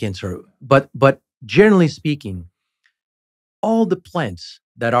anti-cancer, but generally speaking, all the plants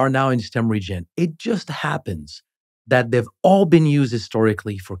that are now in STEMREGEN, it just happens that they've all been used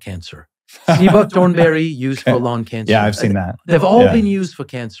historically for cancer. Sea buckthornberry used for lung cancer. Yeah, I've seen that. They've all been used for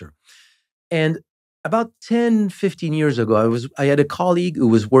cancer. And about 10, 15 years ago, I had a colleague who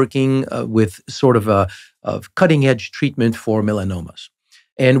was working with sort of a cutting-edge treatment for melanomas.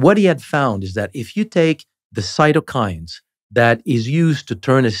 And what he had found is that if you take the cytokines that is used to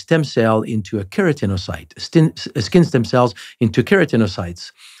turn a stem cell into a keratinocyte, skin stem cells into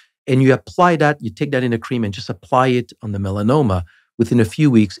keratinocytes, and you apply that, you take that in a cream and just apply it on the melanoma, within a few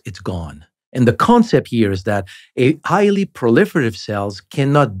weeks, it's gone. And the concept here is that a highly proliferative cells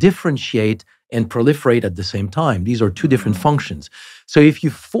cannot differentiate and proliferate at the same time. These are 2 different functions. So if you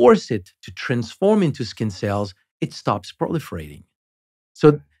force it to transform into skin cells, it stops proliferating.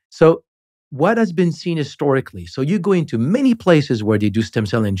 So what has been seen historically, so you go into many places where they do stem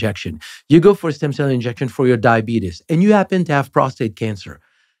cell injection. You go for a stem cell injection for your diabetes, and you happen to have prostate cancer.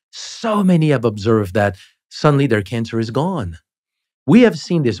 So many have observed that suddenly their cancer is gone. We have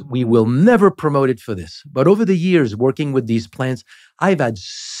seen this. We will never promote it for this. But over the years, working with these plants, I've had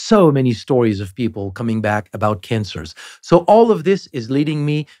so many stories of people coming back about cancers. So all of this is leading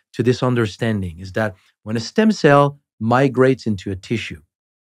me to this understanding, is that when a stem cell migrates into a tissue,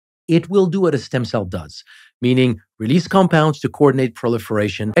 it will do what a stem cell does, meaning release compounds to coordinate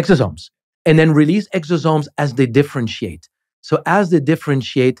proliferation, exosomes, and then release exosomes as they differentiate. So as they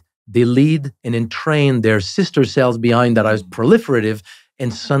differentiate, they lead and entrain their sister cells behind that are proliferative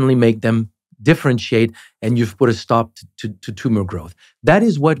and suddenly make them differentiate, and you've put a stop to tumor growth. That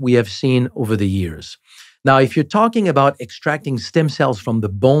is what we have seen over the years. Now, if you're talking about extracting stem cells from the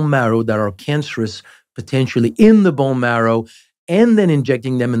bone marrow that are cancerous, potentially in the bone marrow, and then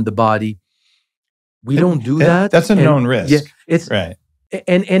injecting them in the body. We don't do that. That's a known risk. Yeah, it's right.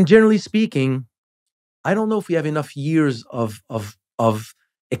 And generally speaking, I don't know if we have enough years of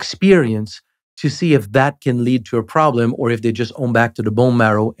experience to see if that can lead to a problem or if they just own back to the bone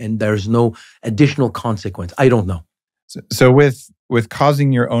marrow and there's no additional consequence. I don't know. So with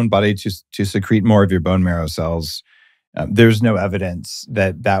causing your own body to secrete more of your bone marrow cells, there's no evidence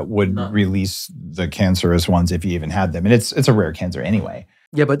that would release the cancerous ones if you even had them. And it's a rare cancer anyway.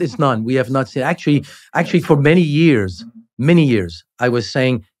 Yeah, but it's none. We have not seen. Actually, for many years, I was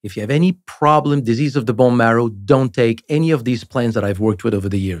saying, if you have any problem, disease of the bone marrow, don't take any of these plants that I've worked with over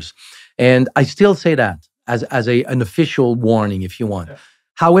the years. And I still say that as an official warning, if you want. Yeah.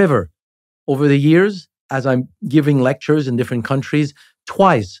 However, over the years, as I'm giving lectures in different countries,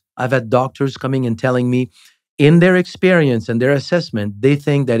 twice I've had doctors coming and telling me, in their experience and their assessment, they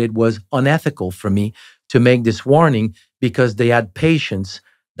think that it was unethical for me to make this warning because they had patients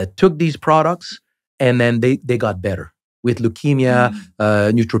that took these products and then they got better with leukemia,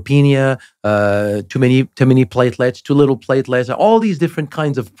 neutropenia, too many platelets, too little platelets, all these different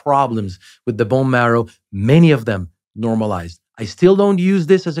kinds of problems with the bone marrow, many of them normalized. I still don't use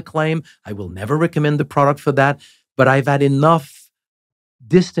this as a claim. I will never recommend the product for that, but I've had enough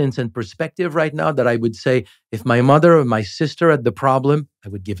distance and perspective right now that I would say if my mother or my sister had the problem, I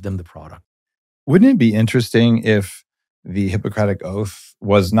would give them the product. Wouldn't it be interesting if the Hippocratic Oath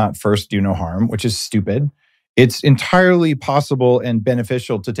was not first do no harm, which is stupid? It's entirely possible and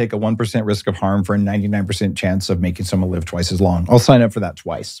beneficial to take a 1% risk of harm for a 99% chance of making someone live twice as long. I'll sign up for that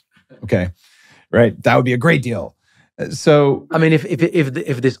twice. Okay. Right. That would be a great deal. So, I mean,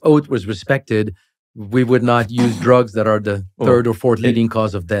 if this oath was respected, we would not use drugs that are the third or fourth leading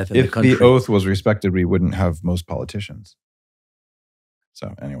cause of death in the country. If the oath was respected, we wouldn't have most politicians.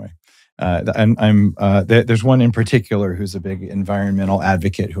 So anyway, there's one in particular who's a big environmental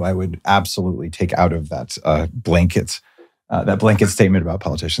advocate who I would absolutely take out of that blanket statement about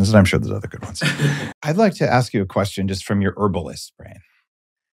politicians, and I'm sure there's other good ones. I'd like to ask you a question just from your herbalist brain.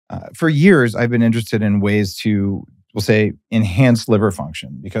 For years, I've been interested in ways to, we'll say, enhance liver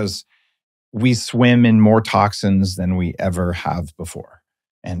function because we swim in more toxins than we ever have before.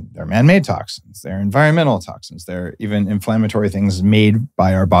 And they're man-made toxins, they're environmental toxins, they're even inflammatory things made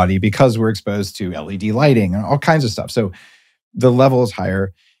by our body because we're exposed to LED lighting and all kinds of stuff. So the level is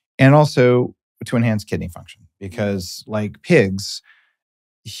higher. And also to enhance kidney function because like pigs,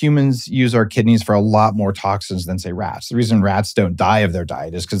 humans use our kidneys for a lot more toxins than, say, rats. The reason rats don't die of their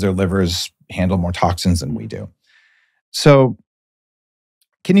diet is because their livers handle more toxins than we do. So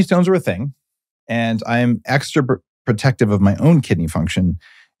kidney stones are a thing. And I'm extra protective of my own kidney function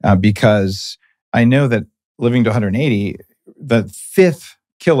because I know that living to 180, the fifth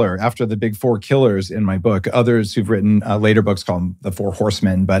killer after the big four killers in my book, others who've written later books call them the four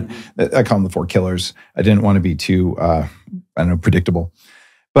horsemen, but I call them the four killers. I didn't want to be too, predictable.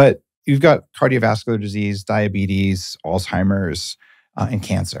 But you've got cardiovascular disease, diabetes, Alzheimer's, and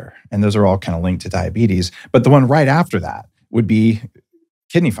cancer. And those are all kind of linked to diabetes. But the one right after that would be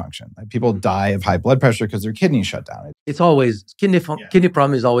kidney function. Like people die of high blood pressure because their kidneys shut down. It's always, kidney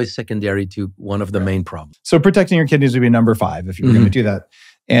problem is always secondary to one of the main problems. So protecting your kidneys would be number 5 if you were going to do that.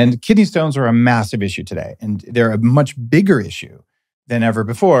 And kidney stones are a massive issue today. And they're a much bigger issue than ever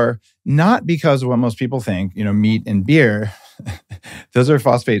before, not because of what most people think, meat and beer. Those are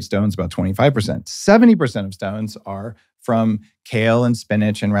phosphate stones, about 25%. 70% of stones are from kale and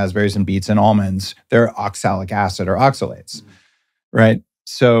spinach and raspberries and beets and almonds. They're oxalic acid or oxalates, right?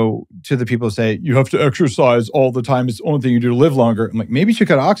 So to the people who say, you have to exercise all the time, it's the only thing you do to live longer. I'm like, maybe you should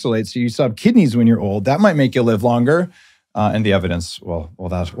cut oxalates so you still have kidneys when you're old. That might make you live longer. And the evidence, we'll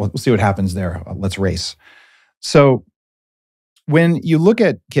see what happens there. Let's race. So when you look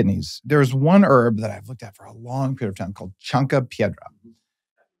at kidneys, there's one herb that I've looked at for a long period of time called Chanca piedra.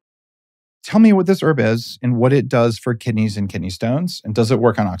 Tell me what this herb is and what it does for kidneys and kidney stones. And does it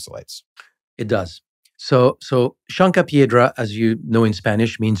work on oxalates? It does. So Chanca piedra, as you know in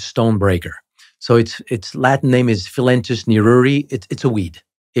Spanish, means stone breaker. So its Latin name is Philanthus neruri. It's a weed.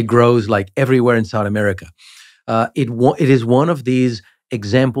 It grows like everywhere in South America. It is one of these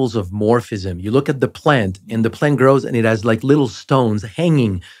examples of morphism. You look at the plant, and the plant grows, and it has like little stones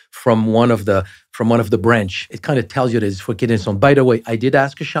hanging from one of the branch. It kind of tells you that it's for kidney stone. By the way, I did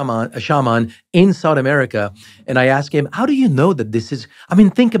ask a shaman in South America, and I asked him, "How do you know that this is?" I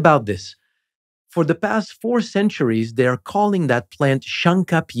mean, think about this. For the past 4 centuries, they are calling that plant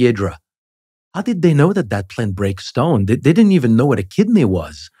Chanca piedra. How did they know that plant breaks stone? They didn't even know what a kidney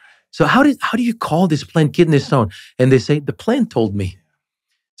was. So how do you call this plant kidney stone? And they say, the plant told me.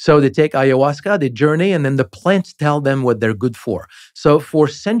 So they take ayahuasca, they journey, and then the plants tell them what they're good for. So for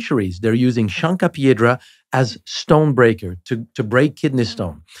centuries, they're using Shankapiedra as stone breaker to break kidney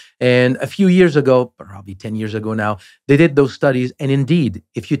stone. And a few years ago, probably 10 years ago now, they did those studies. And indeed,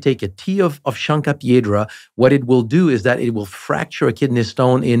 if you take a tea of Shankapiedra, what it will do is that it will fracture a kidney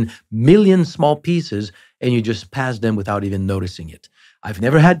stone in million small pieces, and you just pass them without even noticing it. I've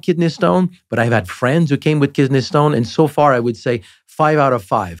never had kidney stone, but I've had friends who came with kidney stone. And so far, I would say 5 out of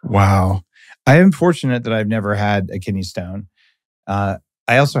 5. Wow. I am fortunate that I've never had a kidney stone.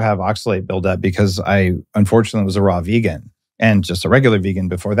 I also have oxalate buildup because I, unfortunately, was a raw vegan and just a regular vegan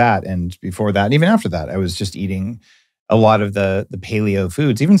before that. And before that, even after that, I was just eating a lot of the paleo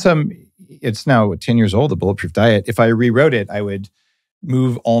foods. Even some, it's now 10 years old, the Bulletproof Diet. If I rewrote it, I would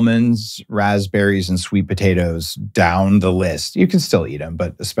move almonds, raspberries, and sweet potatoes down the list. You can still eat them,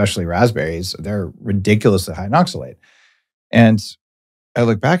 but especially raspberries, they're ridiculously high in oxalate. And I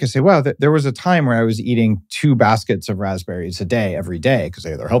look back and say, wow, there was a time where I was eating 2 baskets of raspberries a day, every day, because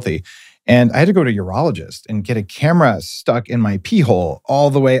they're healthy. And I had to go to a urologist and get a camera stuck in my pee hole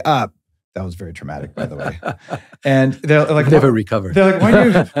all the way up. That was very traumatic, by the way. And they're like, never recovered. They're like,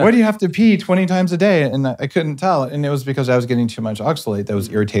 why do you have to pee 20 times a day? And I couldn't tell. And it was because I was getting too much oxalate that was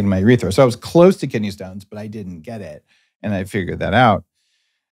irritating my urethra. So I was close to kidney stones, but I didn't get it. And I figured that out.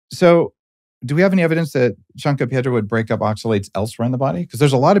 So do we have any evidence that Shankapiedra would break up oxalates elsewhere in the body? Because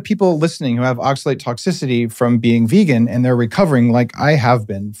there's a lot of people listening who have oxalate toxicity from being vegan, and they're recovering like I have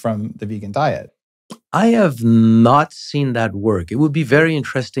been from the vegan diet. I have not seen that work. It would be very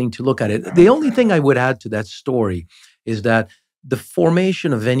interesting to look at it. The only thing I would add to that story is that the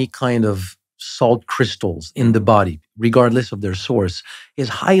formation of any kind of salt crystals in the body, regardless of their source, is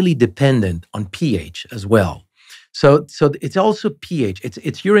highly dependent on pH as well. So it's also pH.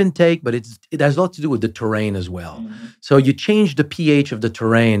 It's your intake, but it has a lot to do with the terrain as well. Mm-hmm. So you change the pH of the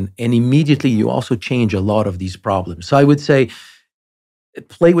terrain, and immediately you also change a lot of these problems. So I would say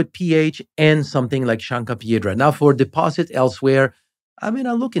play with pH and something like Shankapiedra. Now for deposit elsewhere, I mean,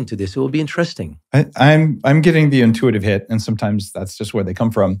 I'll look into this. It will be interesting. I'm getting the intuitive hit, and sometimes that's just where they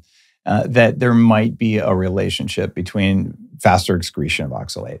come from, that there might be a relationship between faster excretion of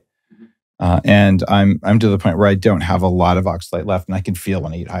oxalate. And I'm to the point where I don't have a lot of oxalate left, and I can feel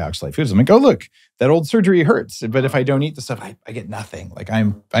when I eat high oxalate foods. I'm like, oh, look, that old surgery hurts. But if I don't eat the stuff, I get nothing. Like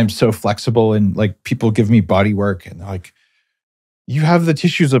I'm so flexible, and like people give me body work, and they're like, you have the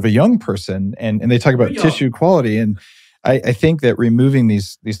tissues of a young person, and they talk about tissue quality. And I think that removing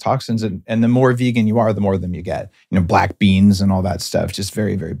these toxins, and the more vegan you are, the more of them you get. You know, black beans and all that stuff, just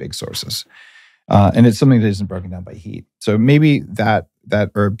very, very big sources. And it's something that isn't broken down by heat. So maybe that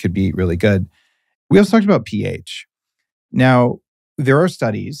herb could be really good. We also talked about pH. Now, there are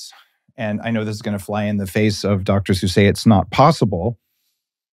studies, and I know this is going to fly in the face of doctors who say it's not possible,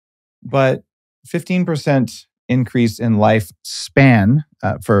 but 15% increase in lifespan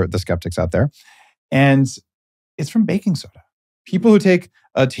for the skeptics out there. And it's from baking soda. People who take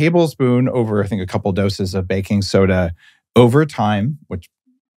a tablespoon over, I think, a couple doses of baking soda over time, which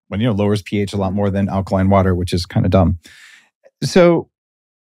lowers pH a lot more than alkaline water, which is kind of dumb. So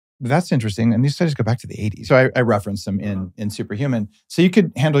that's interesting. And these studies go back to the 80s. So I referenced them in Superhuman. So you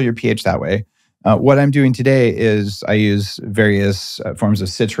could handle your pH that way. What I'm doing today is I use various forms of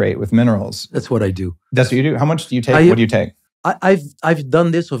citrate with minerals. That's what I do. That's what you do? How much do you take? What do you take? I've done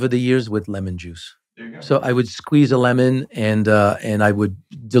this over the years with lemon juice. There you go. So I would squeeze a lemon and I would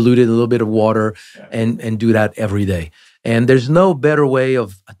dilute it in a little bit of water and do that every day. And there's no better way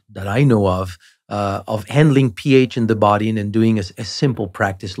that I know of handling pH in the body and doing a simple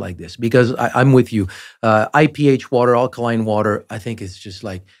practice like this. Because I'm with you. IPH water, alkaline water, I think it's just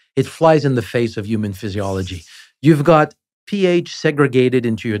like, it flies in the face of human physiology. You've got pH segregated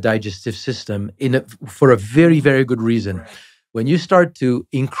into your digestive system for a very, very good reason. Right. When you start to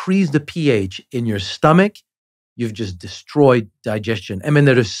increase the pH in your stomach, you've just destroyed digestion. I mean,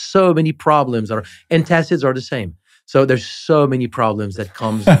 there are so many problems, antacids are the same. So there's so many problems that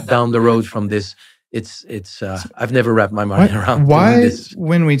comes down the road from this. I've never wrapped my mind around this.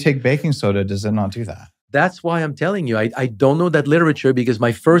 When we take baking soda, does it not do that? That's why I'm telling you, I don't know that literature, because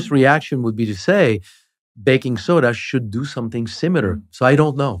my first reaction would be to say baking soda should do something similar. So I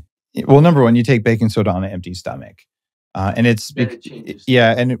don't know. Well, number one, you take baking soda on an empty stomach. And it changes.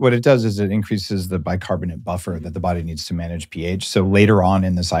 Yeah, and what it does is it increases the bicarbonate buffer that the body needs to manage pH. So later on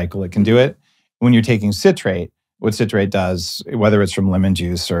in the cycle, it can do it. When you're taking citrate, what citrate does, whether it's from lemon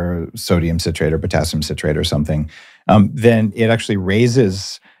juice or sodium citrate or potassium citrate or something, then it actually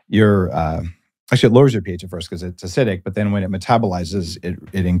raises your... Actually, it lowers your pH at first because it's acidic, but then when it metabolizes,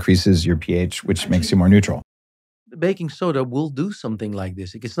 it increases your pH, which makes you more neutral. baking soda will do something like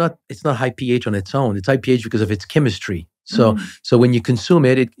this. It's not high pH on its own. It's high pH because of its chemistry. So when you consume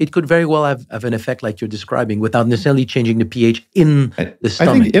it, it could very well have an effect like you're describing without necessarily changing the pH in the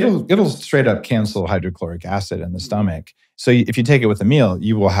stomach. I think it'll straight up cancel hydrochloric acid in the stomach. So if you take it with a meal,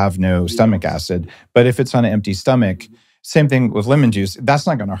 you will have no stomach acid. But if it's on an empty stomach, same thing with lemon juice, that's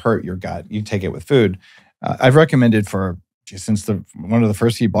not going to hurt your gut. You take it with food. I've recommended since one of the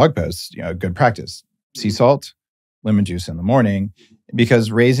first few blog posts, good practice, sea salt, lemon juice in the morning, because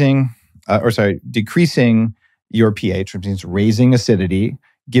decreasing your pH, which means raising acidity,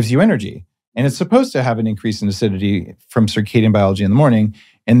 gives you energy. And it's supposed to have an increase in acidity from circadian biology in the morning,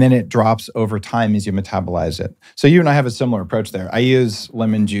 and then it drops over time as you metabolize it. So you and I have a similar approach there. I use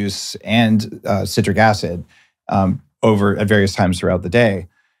lemon juice and citric acid over at various times throughout the day.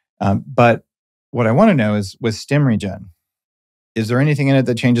 But what I want to know is, with STEMREGEN, is there anything in it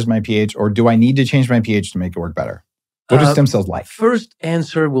that changes my pH, or do I need to change my pH to make it work better? What do stem cells like? First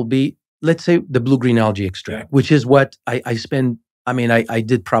answer will be, let's say, the blue-green algae extract, which is what I spend. I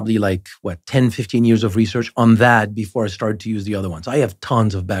did probably 10, 15 years of research on that before I started to use the other ones. I have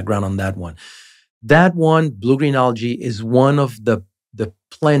tons of background on that one. That one, blue-green algae, is one of the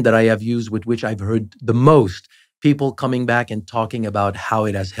plant that I have used with which I've heard the most people coming back and talking about how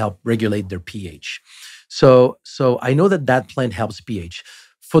it has helped regulate their pH. So I know that plant helps pH.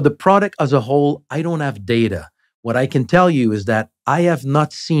 For the product as a whole, I don't have data. What I can tell you is that I have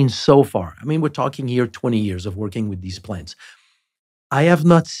not seen so far, we're talking here 20 years of working with these plants. I have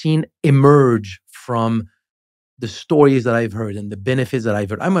not seen emerge from the stories that I've heard and the benefits that I've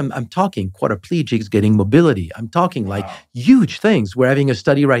heard. I'm talking quadriplegics getting mobility. I'm talking huge things. We're having a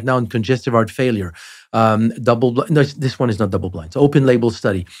study right now on congestive heart failure. This one is not double blind. It's an open label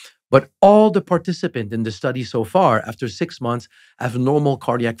study. But all the participants in the study so far, after 6 months, have normal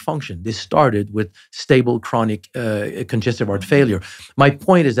cardiac function. This started with stable chronic congestive heart failure. My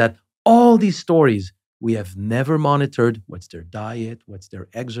point is that all these stories, we have never monitored what's their diet, what's their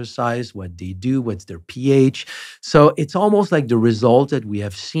exercise, what they do, what's their pH. So it's almost like the results that we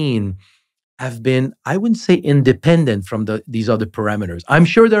have seen have been, I wouldn't say independent from these other parameters. I'm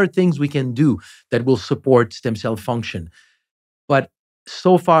sure there are things we can do that will support stem cell function. But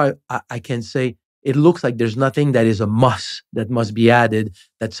so far, I can say it looks like there's nothing that is a must that must be added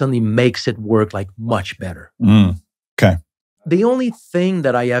that suddenly makes it work much better. Okay. The only thing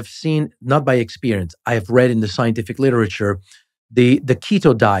that I have seen, not by experience, I have read in the scientific literature, the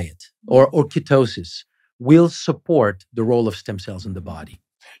keto diet or ketosis will support the role of stem cells in the body.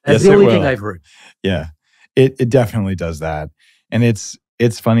 That's the only thing I've heard. Yeah, it definitely does that. And it's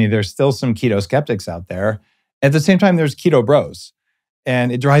funny, there's still some keto skeptics out there. At the same time, there's keto bros.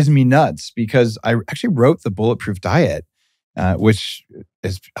 And it drives me nuts because I actually wrote the Bulletproof Diet, which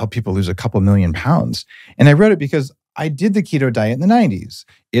has helped people lose a couple million pounds. And I wrote it because I did the keto diet in the 90s.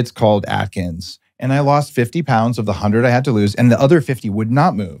 It's called Atkins. And I lost 50 pounds of the 100 I had to lose, and the other 50 would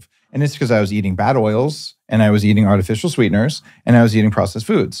not move. And it's because I was eating bad oils, and I was eating artificial sweeteners, and I was eating processed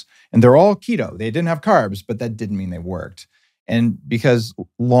foods. And they're all keto. They didn't have carbs, but that didn't mean they worked. And because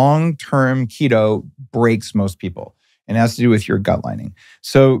long-term keto breaks most people, and it has to do with your gut lining.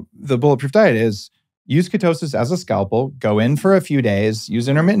 So the Bulletproof Diet is use ketosis as a scalpel, go in for a few days, use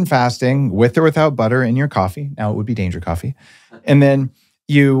intermittent fasting with or without butter in your coffee. Now it would be danger coffee. And then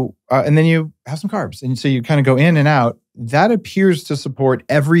you have some carbs. And so you kind of go in and out. That appears to support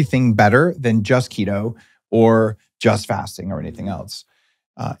everything better than just keto or just fasting or anything else.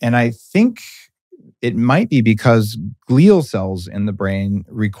 And I think it might be because glial cells in the brain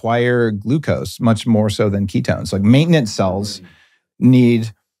require glucose much more so than ketones. Like maintenance cells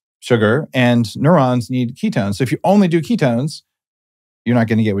need sugar and neurons need ketones. So if you only do ketones, you're not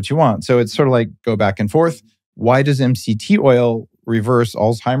going to get what you want. So it's sort of like go back and forth. Why does MCT oil reverse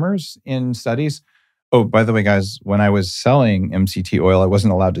Alzheimer's in studies? Oh, by the way, guys, when I was selling MCT oil, I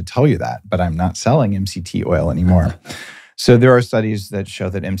wasn't allowed to tell you that, but I'm not selling MCT oil anymore. So there are studies that show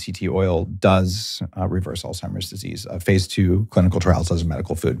that MCT oil does reverse Alzheimer's disease, phase 2 clinical trials as a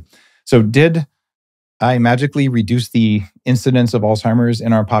medical food. So did I magically reduce the incidence of Alzheimer's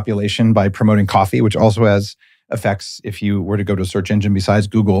in our population by promoting coffee, which also has effects if you were to go to a search engine besides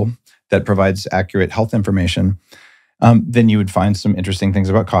Google that provides accurate health information? Then you would find some interesting things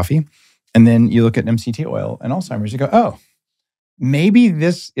about coffee. And then you look at MCT oil and Alzheimer's, you go, oh, maybe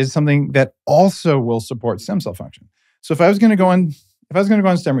this is something that also will support stem cell function. So if I was going to go on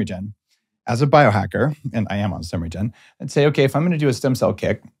STEMREGEN as a biohacker, and I am on STEMREGEN, I'd say, okay, if I'm going to do a stem cell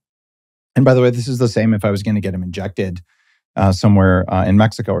kick, and by the way, this is the same if I was going to get them injected somewhere in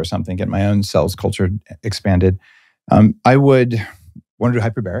Mexico or something, get my own cells cultured, expanded, I would want to do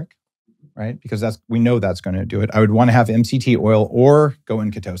hyperbaric, right? Because we know that's going to do it. I would want to have MCT oil or go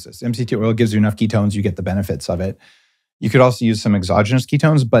in ketosis. MCT oil gives you enough ketones, you get the benefits of it. You could also use some exogenous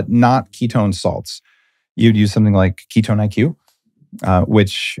ketones, but not ketone salts. You'd use something like Ketone IQ,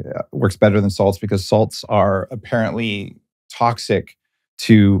 which works better than salts because salts are apparently toxic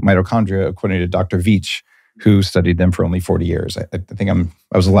to mitochondria, according to Dr. Veach, who studied them for only 40 years. I think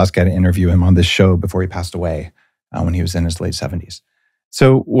I was the last guy to interview him on this show before he passed away when he was in his late 70s.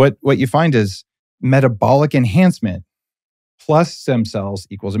 So what you find is metabolic enhancement plus stem cells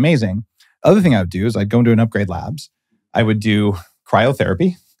equals amazing. Other thing I would do is I'd go into an Upgrade Labs. I would do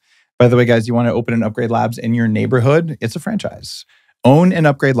cryotherapy. By the way, guys, you want to open an Upgrade Labs in your neighborhood? It's a franchise.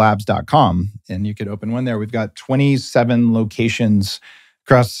 ownanupgradelabs.com, and you could open one there. We've got 27 locations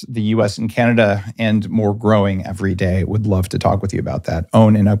across the US and Canada and more growing every day. Would love to talk with you about that.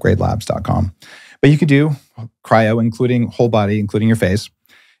 ownanupgradelabs.com. But you could do cryo, including whole body, including your face.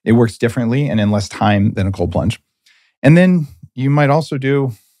 It works differently and in less time than a cold plunge. And then you might also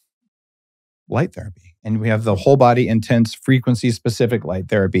do light therapy. And we have the whole body intense frequency specific light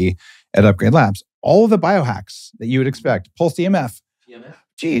therapy at Upgrade Labs. All of the biohacks that you would expect. Pulse EMF.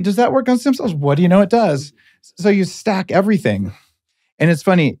 Gee, does that work on stem cells? What do you know it does? So you stack everything. And it's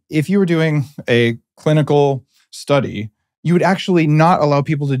funny, if you were doing a clinical study, you would actually not allow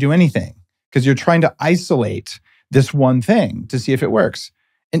people to do anything because you're trying to isolate this one thing to see if it works.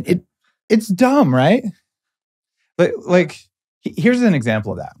 And it's dumb, right? Like here's an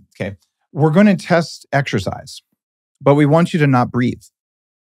example of that, okay? We're going to test exercise, but we want you to not breathe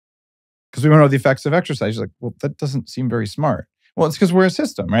because we want to know the effects of exercise. You're like, well, that doesn't seem very smart. Well, it's because we're a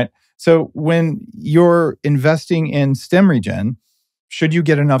system, right? So when you're investing in STEMREGEN, should you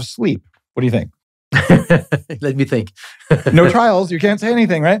get enough sleep? What do you think? Let me think. No trials. You can't say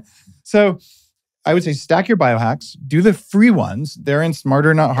anything, right? So I would say stack your biohacks, do the free ones. They're in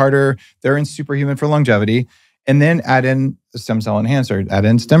Smarter, Not Harder. They're in Superhuman for longevity. And then add in a stem cell enhancer, add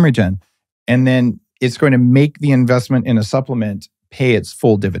in STEMREGEN. And then it's going to make the investment in a supplement pay its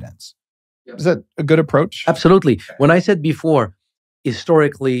full dividends. Yep. Is that a good approach? Absolutely. When I said before,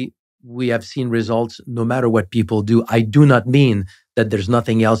 historically, we have seen results no matter what people do. I do not mean that there's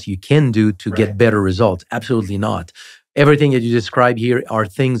nothing else you can do to get better results. Absolutely not. Everything that you describe here are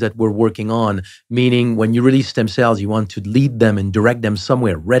things that we're working on, meaning when you release stem cells, you want to lead them and direct them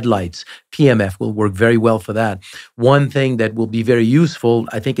somewhere. Red lights, PMF will work very well for that. One thing that will be very useful,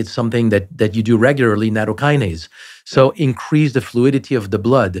 I think it's something that you do regularly, nattokinase. So increase the fluidity of the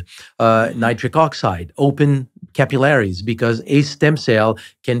blood, nitric oxide, open capillaries, because a stem cell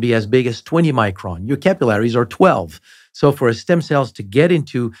can be as big as 20 micron. Your capillaries are 12. So for a stem cells to get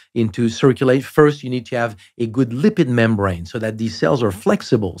into circulate, first you need to have a good lipid membrane so that these cells are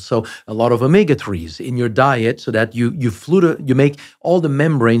flexible. So a lot of omega-3s in your diet so that you make all the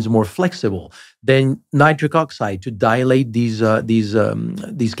membranes more flexible. Then nitric oxide to dilate these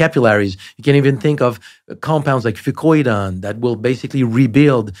capillaries. You can even think of compounds like fucoidan that will basically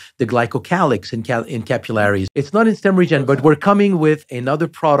rebuild the glycocalyx in capillaries. It's not in STEMREGEN, but we're coming with another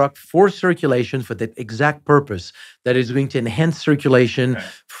product for circulation for that exact purpose that is going to enhance circulation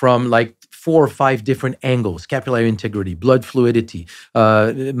from like 4 or 5 different angles: capillary integrity, blood fluidity,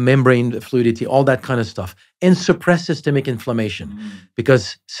 membrane fluidity, all that kind of stuff, and suppress systemic inflammation.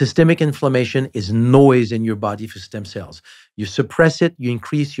 Because systemic inflammation is noise in your body for stem cells. You suppress it, you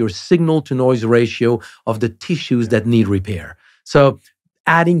increase your signal to noise ratio of the tissues that need repair. So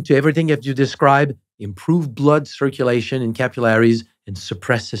adding to everything that you described, improve blood circulation in capillaries and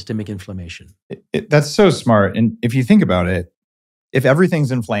suppress systemic inflammation. That's so smart. And if you think about it, if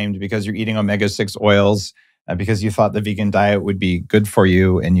everything's inflamed because you're eating omega-6 oils, because you thought the vegan diet would be good for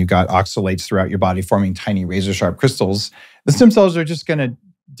you and you got oxalates throughout your body forming tiny razor-sharp crystals, the stem cells are just going to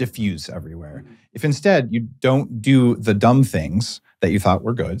diffuse everywhere. If instead you don't do the dumb things that you thought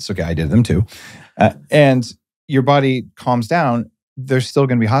were good, so okay, I did them too, and your body calms down, there's still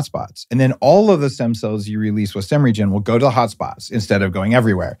going to be hotspots. And then all of the stem cells you release with STEMREGEN will go to the hotspots instead of going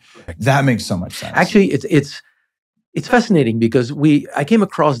everywhere. That makes so much sense. Actually, it's fascinating because I came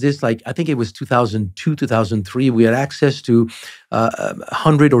across this, like, I think it was 2002, 2003. We had access to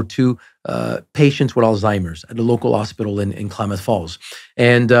 100 or 2 patients with Alzheimer's at a local hospital in Klamath Falls.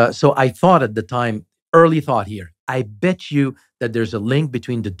 And so I thought at the time, early thought here, I bet you that there's a link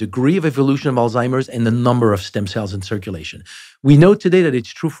between the degree of evolution of Alzheimer's and the number of stem cells in circulation. We know today that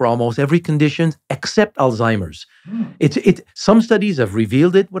it's true for almost every condition except Alzheimer's. Some studies have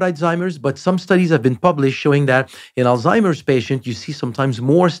revealed it with Alzheimer's, but some studies have been published showing that in Alzheimer's patients, you see sometimes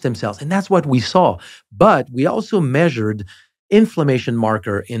more stem cells, and that's what we saw. But we also measured inflammation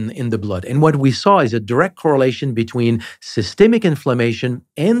marker in the blood. And what we saw is a direct correlation between systemic inflammation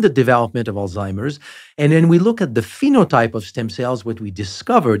and the development of Alzheimer's. And then we look at the phenotype of stem cells. What we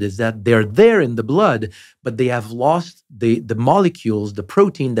discovered is that they're there in the blood, but they have lost the molecules, the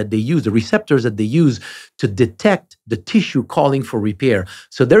protein that they use, the receptors that they use to detect the tissue calling for repair.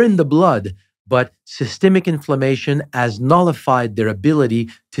 So they're in the blood, but systemic inflammation has nullified their ability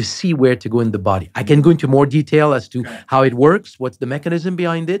to see where to go in the body. I can go into more detail as to how it works, what's the mechanism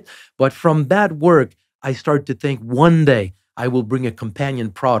behind it. But from that work, I started to think one day I will bring a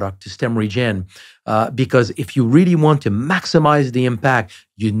companion product to STEMREGEN because if you really want to maximize the impact,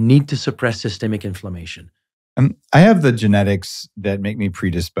 you need to suppress systemic inflammation. I have the genetics that make me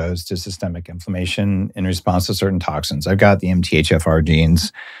predisposed to systemic inflammation in response to certain toxins. I've got the MTHFR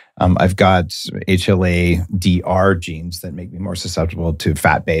genes. I've got HLA-DR genes that make me more susceptible to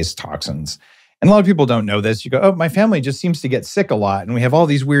fat-based toxins. And a lot of people don't know this. You go, oh, my family just seems to get sick a lot, and we have all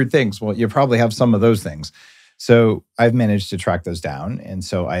these weird things. Well, you probably have some of those things. So I've managed to track those down, and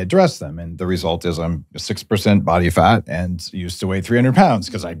so I address them. And the result is I'm 6% body fat and used to weigh 300 pounds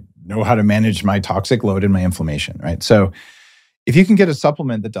because I know how to manage my toxic load and my inflammation, right? So if you can get a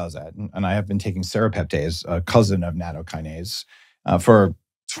supplement that does that, and I have been taking serapeptase, a cousin of nattokinase, for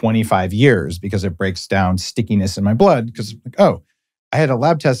 25 years because it breaks down stickiness in my blood. Because, oh, I had a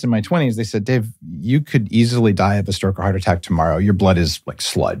lab test in my 20s. They said, Dave, you could easily die of a stroke or heart attack tomorrow. Your blood is like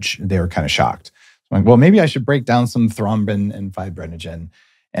sludge. They were kind of shocked. So I'm like, well, maybe I should break down some thrombin and fibrinogen.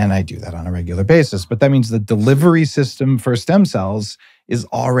 And I do that on a regular basis. But that means the delivery system for stem cells is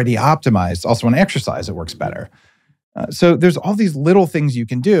already optimized. Also, when I exercise, it works better. So there's all these little things you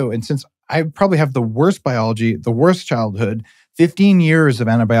can do. And since I probably have the worst biology, the worst childhood, 15 years of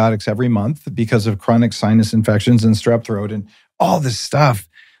antibiotics every month because of chronic sinus infections and strep throat and all this stuff,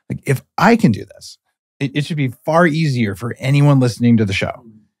 like if I can do this, it should be far easier for anyone listening to the show.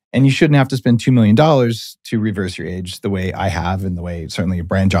 And you shouldn't have to spend $2 million to reverse your age the way I have and the way certainly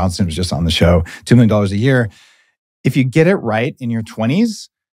Brian Johnson was just on the show, $2 million a year. If you get it right in your 20s,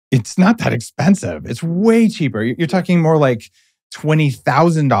 it's not that expensive. It's way cheaper. You're talking more like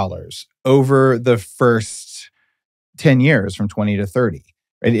 $20,000 over the first 10 years from 20 to 30.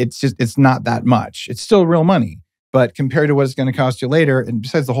 Right? It's not that much. It's still real money. But compared to what it's going to cost you later, and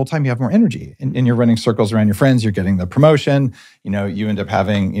besides the whole time you have more energy and you're running circles around your friends, you're getting the promotion, you end up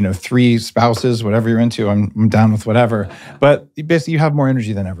having, 3 spouses, whatever you're into, I'm down with whatever. But basically you have more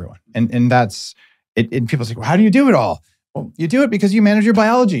energy than everyone. And that's it. And people say, well, how do you do it all? Well, you do it because you manage your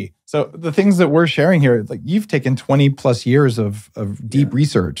biology. So the things that we're sharing here, like you've taken 20 plus years of deep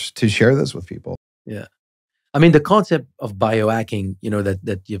research to share this with people. Yeah. I mean, the concept of biohacking,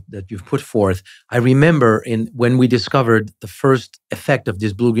 that you've put forth, I remember when we discovered the first effect of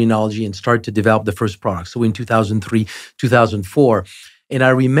this blue-green algae and started to develop the first product. So in 2003, 2004. And I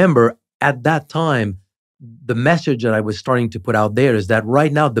remember at that time, the message that I was starting to put out there is that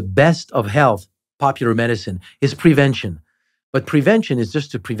right now, the best of health, popular medicine, is prevention. But prevention is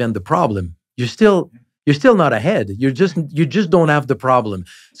just to prevent the problem. You're still not ahead. You just don't have the problem.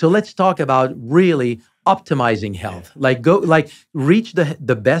 So let's talk about really optimizing health, reach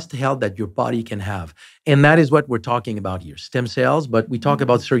the best health that your body can have. And that is what we're talking about here, stem cells, but we talk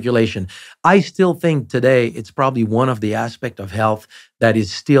about circulation. I still think today it's probably one of the aspects of health that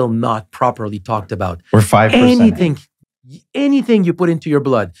is still not properly talked about. We're 5%. Anything you put into your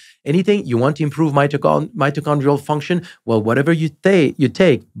blood, anything you want to improve mitochondrial function, well, whatever you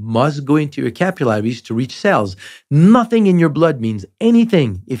take must go into your capillaries to reach cells. Nothing in your blood means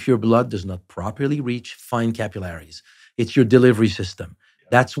anything if your blood does not properly reach fine capillaries. It's your delivery system.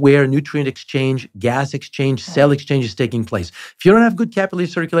 That's where nutrient exchange, gas exchange, cell exchange is taking place. If you don't have good capillary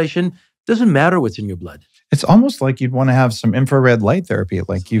circulation, it doesn't matter what's in your blood. It's almost like you'd want to have some infrared light therapy,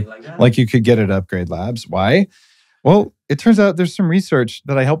 like you could get at Upgrade Labs. Why? Well, it turns out there's some research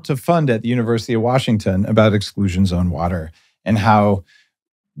that I helped to fund at the University of Washington about exclusion zone water and how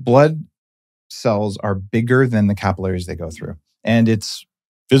blood cells are bigger than the capillaries they go through. And it's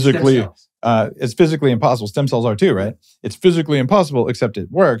physically impossible. Stem cells are too, right? It's physically impossible, except it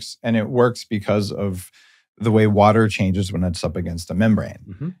works. And it works because of the way water changes when it's up against a membrane.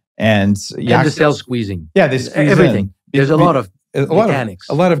 Mm-hmm. And the cell squeezing. Yeah, they squeeze everything. There's a lot of mechanics.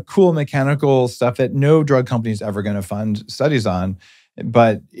 A lot of cool mechanical stuff that no drug company is ever going to fund studies on,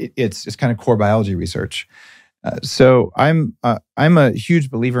 but it's kind of core biology research. So I'm a huge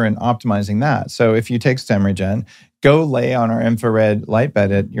believer in optimizing that. So if you take STEMREGEN, go lay on our infrared light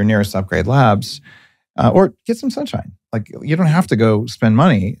bed at your nearest Upgrade Labs. or get some sunshine. Like, you don't have to go spend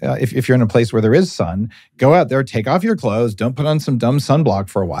money. If you're in a place where there is sun, go out there, take off your clothes, don't put on some dumb sunblock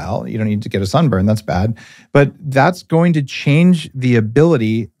for a while. You don't need to get a sunburn, that's bad. But that's going to change the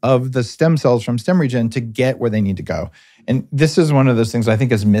ability of the stem cells from STEMREGEN to get where they need to go. And this is one of those things I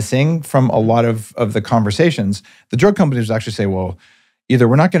think is missing from a lot of the conversations. The drug companies actually say, well, either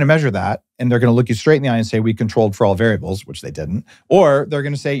we're not going to measure that, and they're going to look you straight in the eye and say, we controlled for all variables, which they didn't. Or they're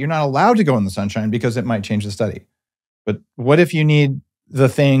going to say, you're not allowed to go in the sunshine because it might change the study. But what if you need the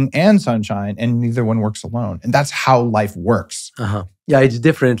thing and sunshine and neither one works alone? And that's how life works. Yeah, it's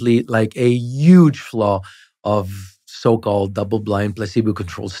definitely like a huge flaw of so-called double-blind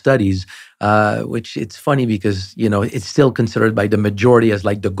placebo-controlled studies, which it's funny because, it's still considered by the majority as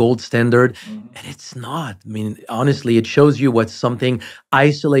like the gold standard. And it's not. I mean, honestly, it shows you what something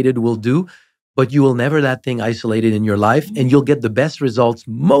isolated will do, but you will never that thing isolated in your life, and you'll get the best results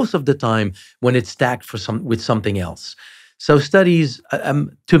most of the time when it's stacked with something else. So studies,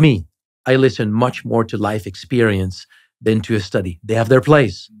 to me, I listen much more to life experience than to a study. They have their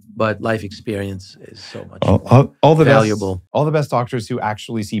place, but life experience is so much all the valuable. All the best doctors who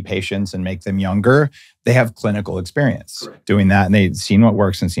actually see patients and make them younger, they have clinical experience doing that, and they've seen what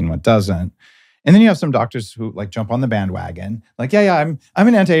works and seen what doesn't. And then you have some doctors who like jump on the bandwagon, like, yeah, I'm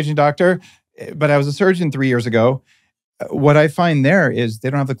an anti-aging doctor, but I was a surgeon 3 years ago. What I find there is they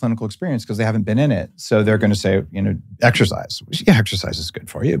don't have the clinical experience because they haven't been in it. So they're going to say, exercise. Yeah, exercise is good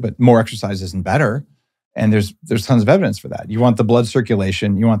for you, but more exercise isn't better. And there's tons of evidence for that. You want the blood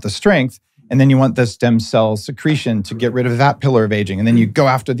circulation, you want the strength, and then you want the stem cell secretion to get rid of that pillar of aging. And then you go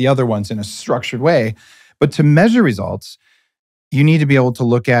after the other ones in a structured way. But to measure results, you need to be able to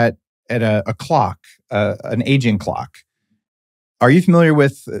look at a clock, an aging clock. Are you familiar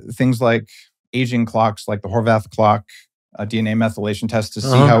with things like aging clocks, like the Horvath clock, a DNA methylation test to see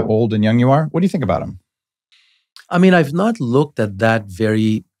how old and young you are? What do you think about them? I mean, I've not looked at that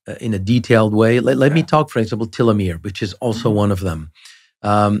very in a detailed way. Let me talk, for example, telomere, which is also one of them.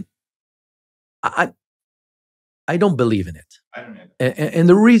 I don't believe in it. I don't either. And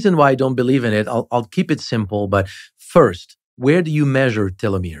the reason why I don't believe in it, I'll keep it simple. But first, where do you measure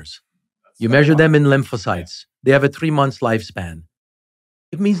telomeres? You measure them in lymphocytes. They have a 3 months lifespan.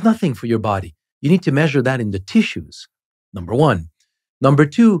 It means nothing for your body. You need to measure that in the tissues, number one. Number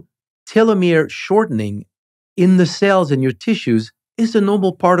two, telomere shortening in the cells in your tissues is a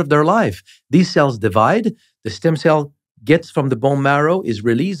normal part of their life. These cells divide. The stem cell gets from the bone marrow, is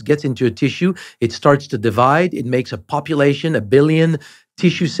released, gets into a tissue. It starts to divide. It makes a population, 1 billion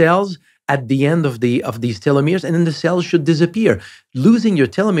tissue cells at the end of these telomeres, and then the cells should disappear. Losing your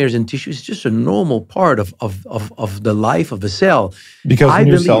telomeres in tissue is just a normal part of the life of a cell. Because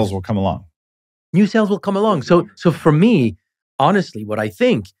new cells will come along. New cells will come along. So for me, honestly, what I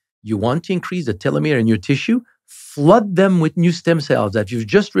think, you want to increase the telomere in your tissue, flood them with new stem cells that you've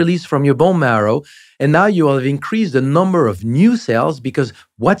just released from your bone marrow, and now you will have increased the number of new cells, because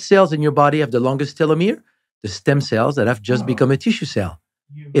what cells in your body have the longest telomere? The stem cells that have just become a tissue cell.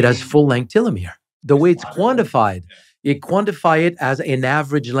 It has full-length telomere. The way it's quantified, you quantify it as an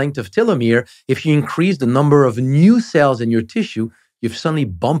average length of telomere. If you increase the number of new cells in your tissue, you've suddenly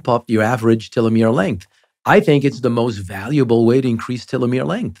bump up your average telomere length. I think it's the most valuable way to increase telomere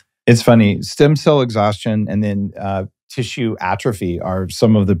length. It's funny, stem cell exhaustion and then tissue atrophy are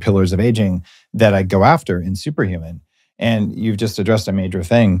some of the pillars of aging that I go after in Superhuman. And you've just addressed a major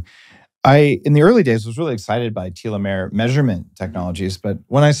thing. In the early days, was really excited by telomere measurement technologies. But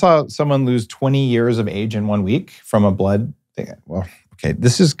when I saw someone lose 20 years of age in 1 week from a blood thing, well, okay,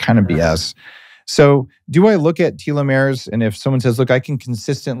 this is kind of BS. So do I look at telomeres, and if someone says, look, I can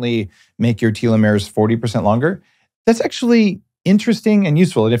consistently make your telomeres 40% longer, that's actually interesting and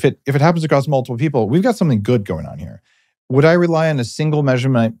useful. And if it happens across multiple people, we've got something good going on here. Would I rely on a single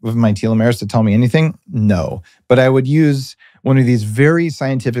measurement of my telomeres to tell me anything? No. But I would use one of these very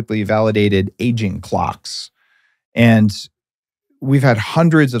scientifically validated aging clocks. And we've had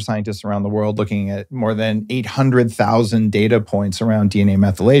hundreds of scientists around the world looking at more than 800,000 data points around DNA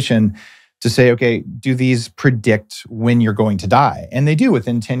methylation to say, okay, do these predict when you're going to die? And they do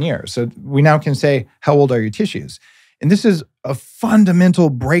within 10 years. So we now can say, how old are your tissues? And this is a fundamental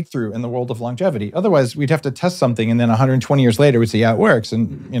breakthrough in the world of longevity. Otherwise, we'd have to test something, and then 120 years later, we'd say, yeah, it works.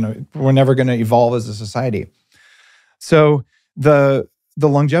 And we're never going to evolve as a society. So the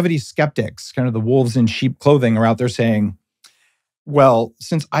longevity skeptics, kind of the wolves in sheep clothing, are out there saying, well,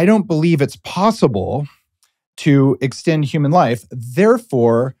 since I don't believe it's possible to extend human life,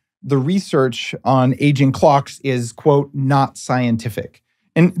 therefore, the research on aging clocks is, quote, not scientific.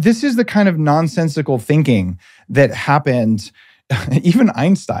 And this is the kind of nonsensical thinking that happened, even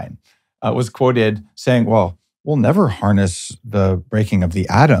Einstein. was quoted saying, well, we'll never harness the breaking of the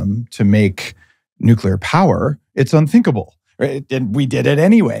atom to make nuclear power. It's unthinkable. Right? And we did it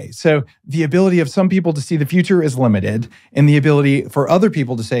anyway. So the ability of some people to see the future is limited, and the ability for other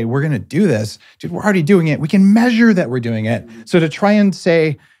people to say, we're going to do this. Dude, we're already doing it. We can measure that we're doing it. So to try and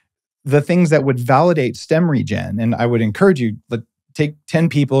say the things that would validate STEMREGEN, and I would encourage you, take 10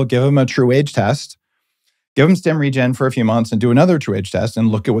 people, give them a true age test, give them STEMREGEN for a few months and do another true age test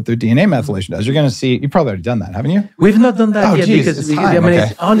and look at what their DNA methylation does. You're going to see, you've probably already done that, haven't you? We've not done that yet geez, because, I mean,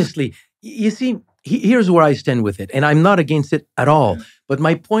 it's, honestly, you see, here's where I stand with it. And I'm not against it at all. But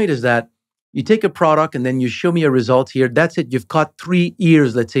my point is that you take a product and then you show me a result here. That's it. You've caught 3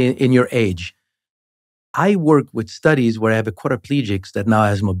 years, let's say, in your age. I work with studies where I have a quadriplegic that now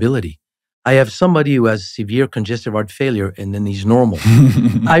has mobility. I have somebody who has severe congestive heart failure and then he's normal.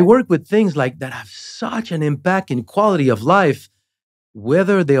 I work with things like that have such an impact in quality of life,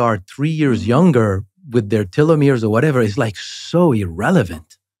 whether they are 3 years younger with their telomeres or whatever, is like so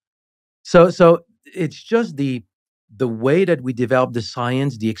irrelevant. So it's just the way that we develop the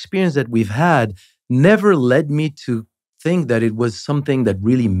science, the experience that we've had never led me to think that it was something that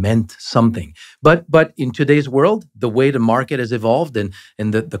really meant something. But in today's world, the way the market has evolved and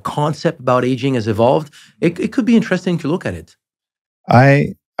the concept about aging has evolved, it could be interesting to look at it.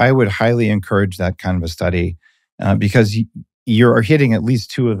 I would highly encourage that kind of a study because you're hitting at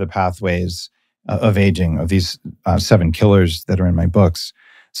least 2 of the pathways of aging, of these 7 killers that are in my books.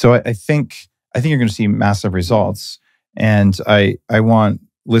 So I think you're going to see massive results. And I want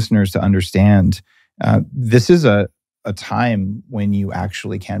listeners to understand this is a time when you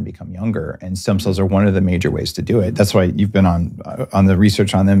actually can become younger, and stem cells are one of the major ways to do it. That's why you've been on the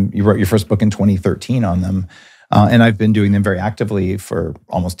research on them. You wrote your first book in 2013 on them. And I've been doing them very actively for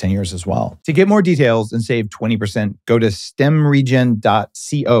almost 10 years as well. To get more details and save 20%, go to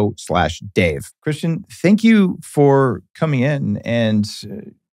stemregen.co/Dave. Christian, thank you for coming in and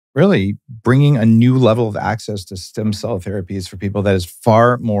really bringing a new level of access to stem cell therapies for people that is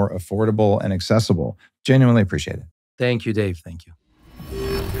far more affordable and accessible. Genuinely appreciate it. Thank you, Dave. Thank you.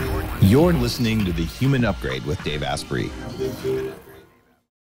 You're listening to The Human Upgrade with Dave Asprey.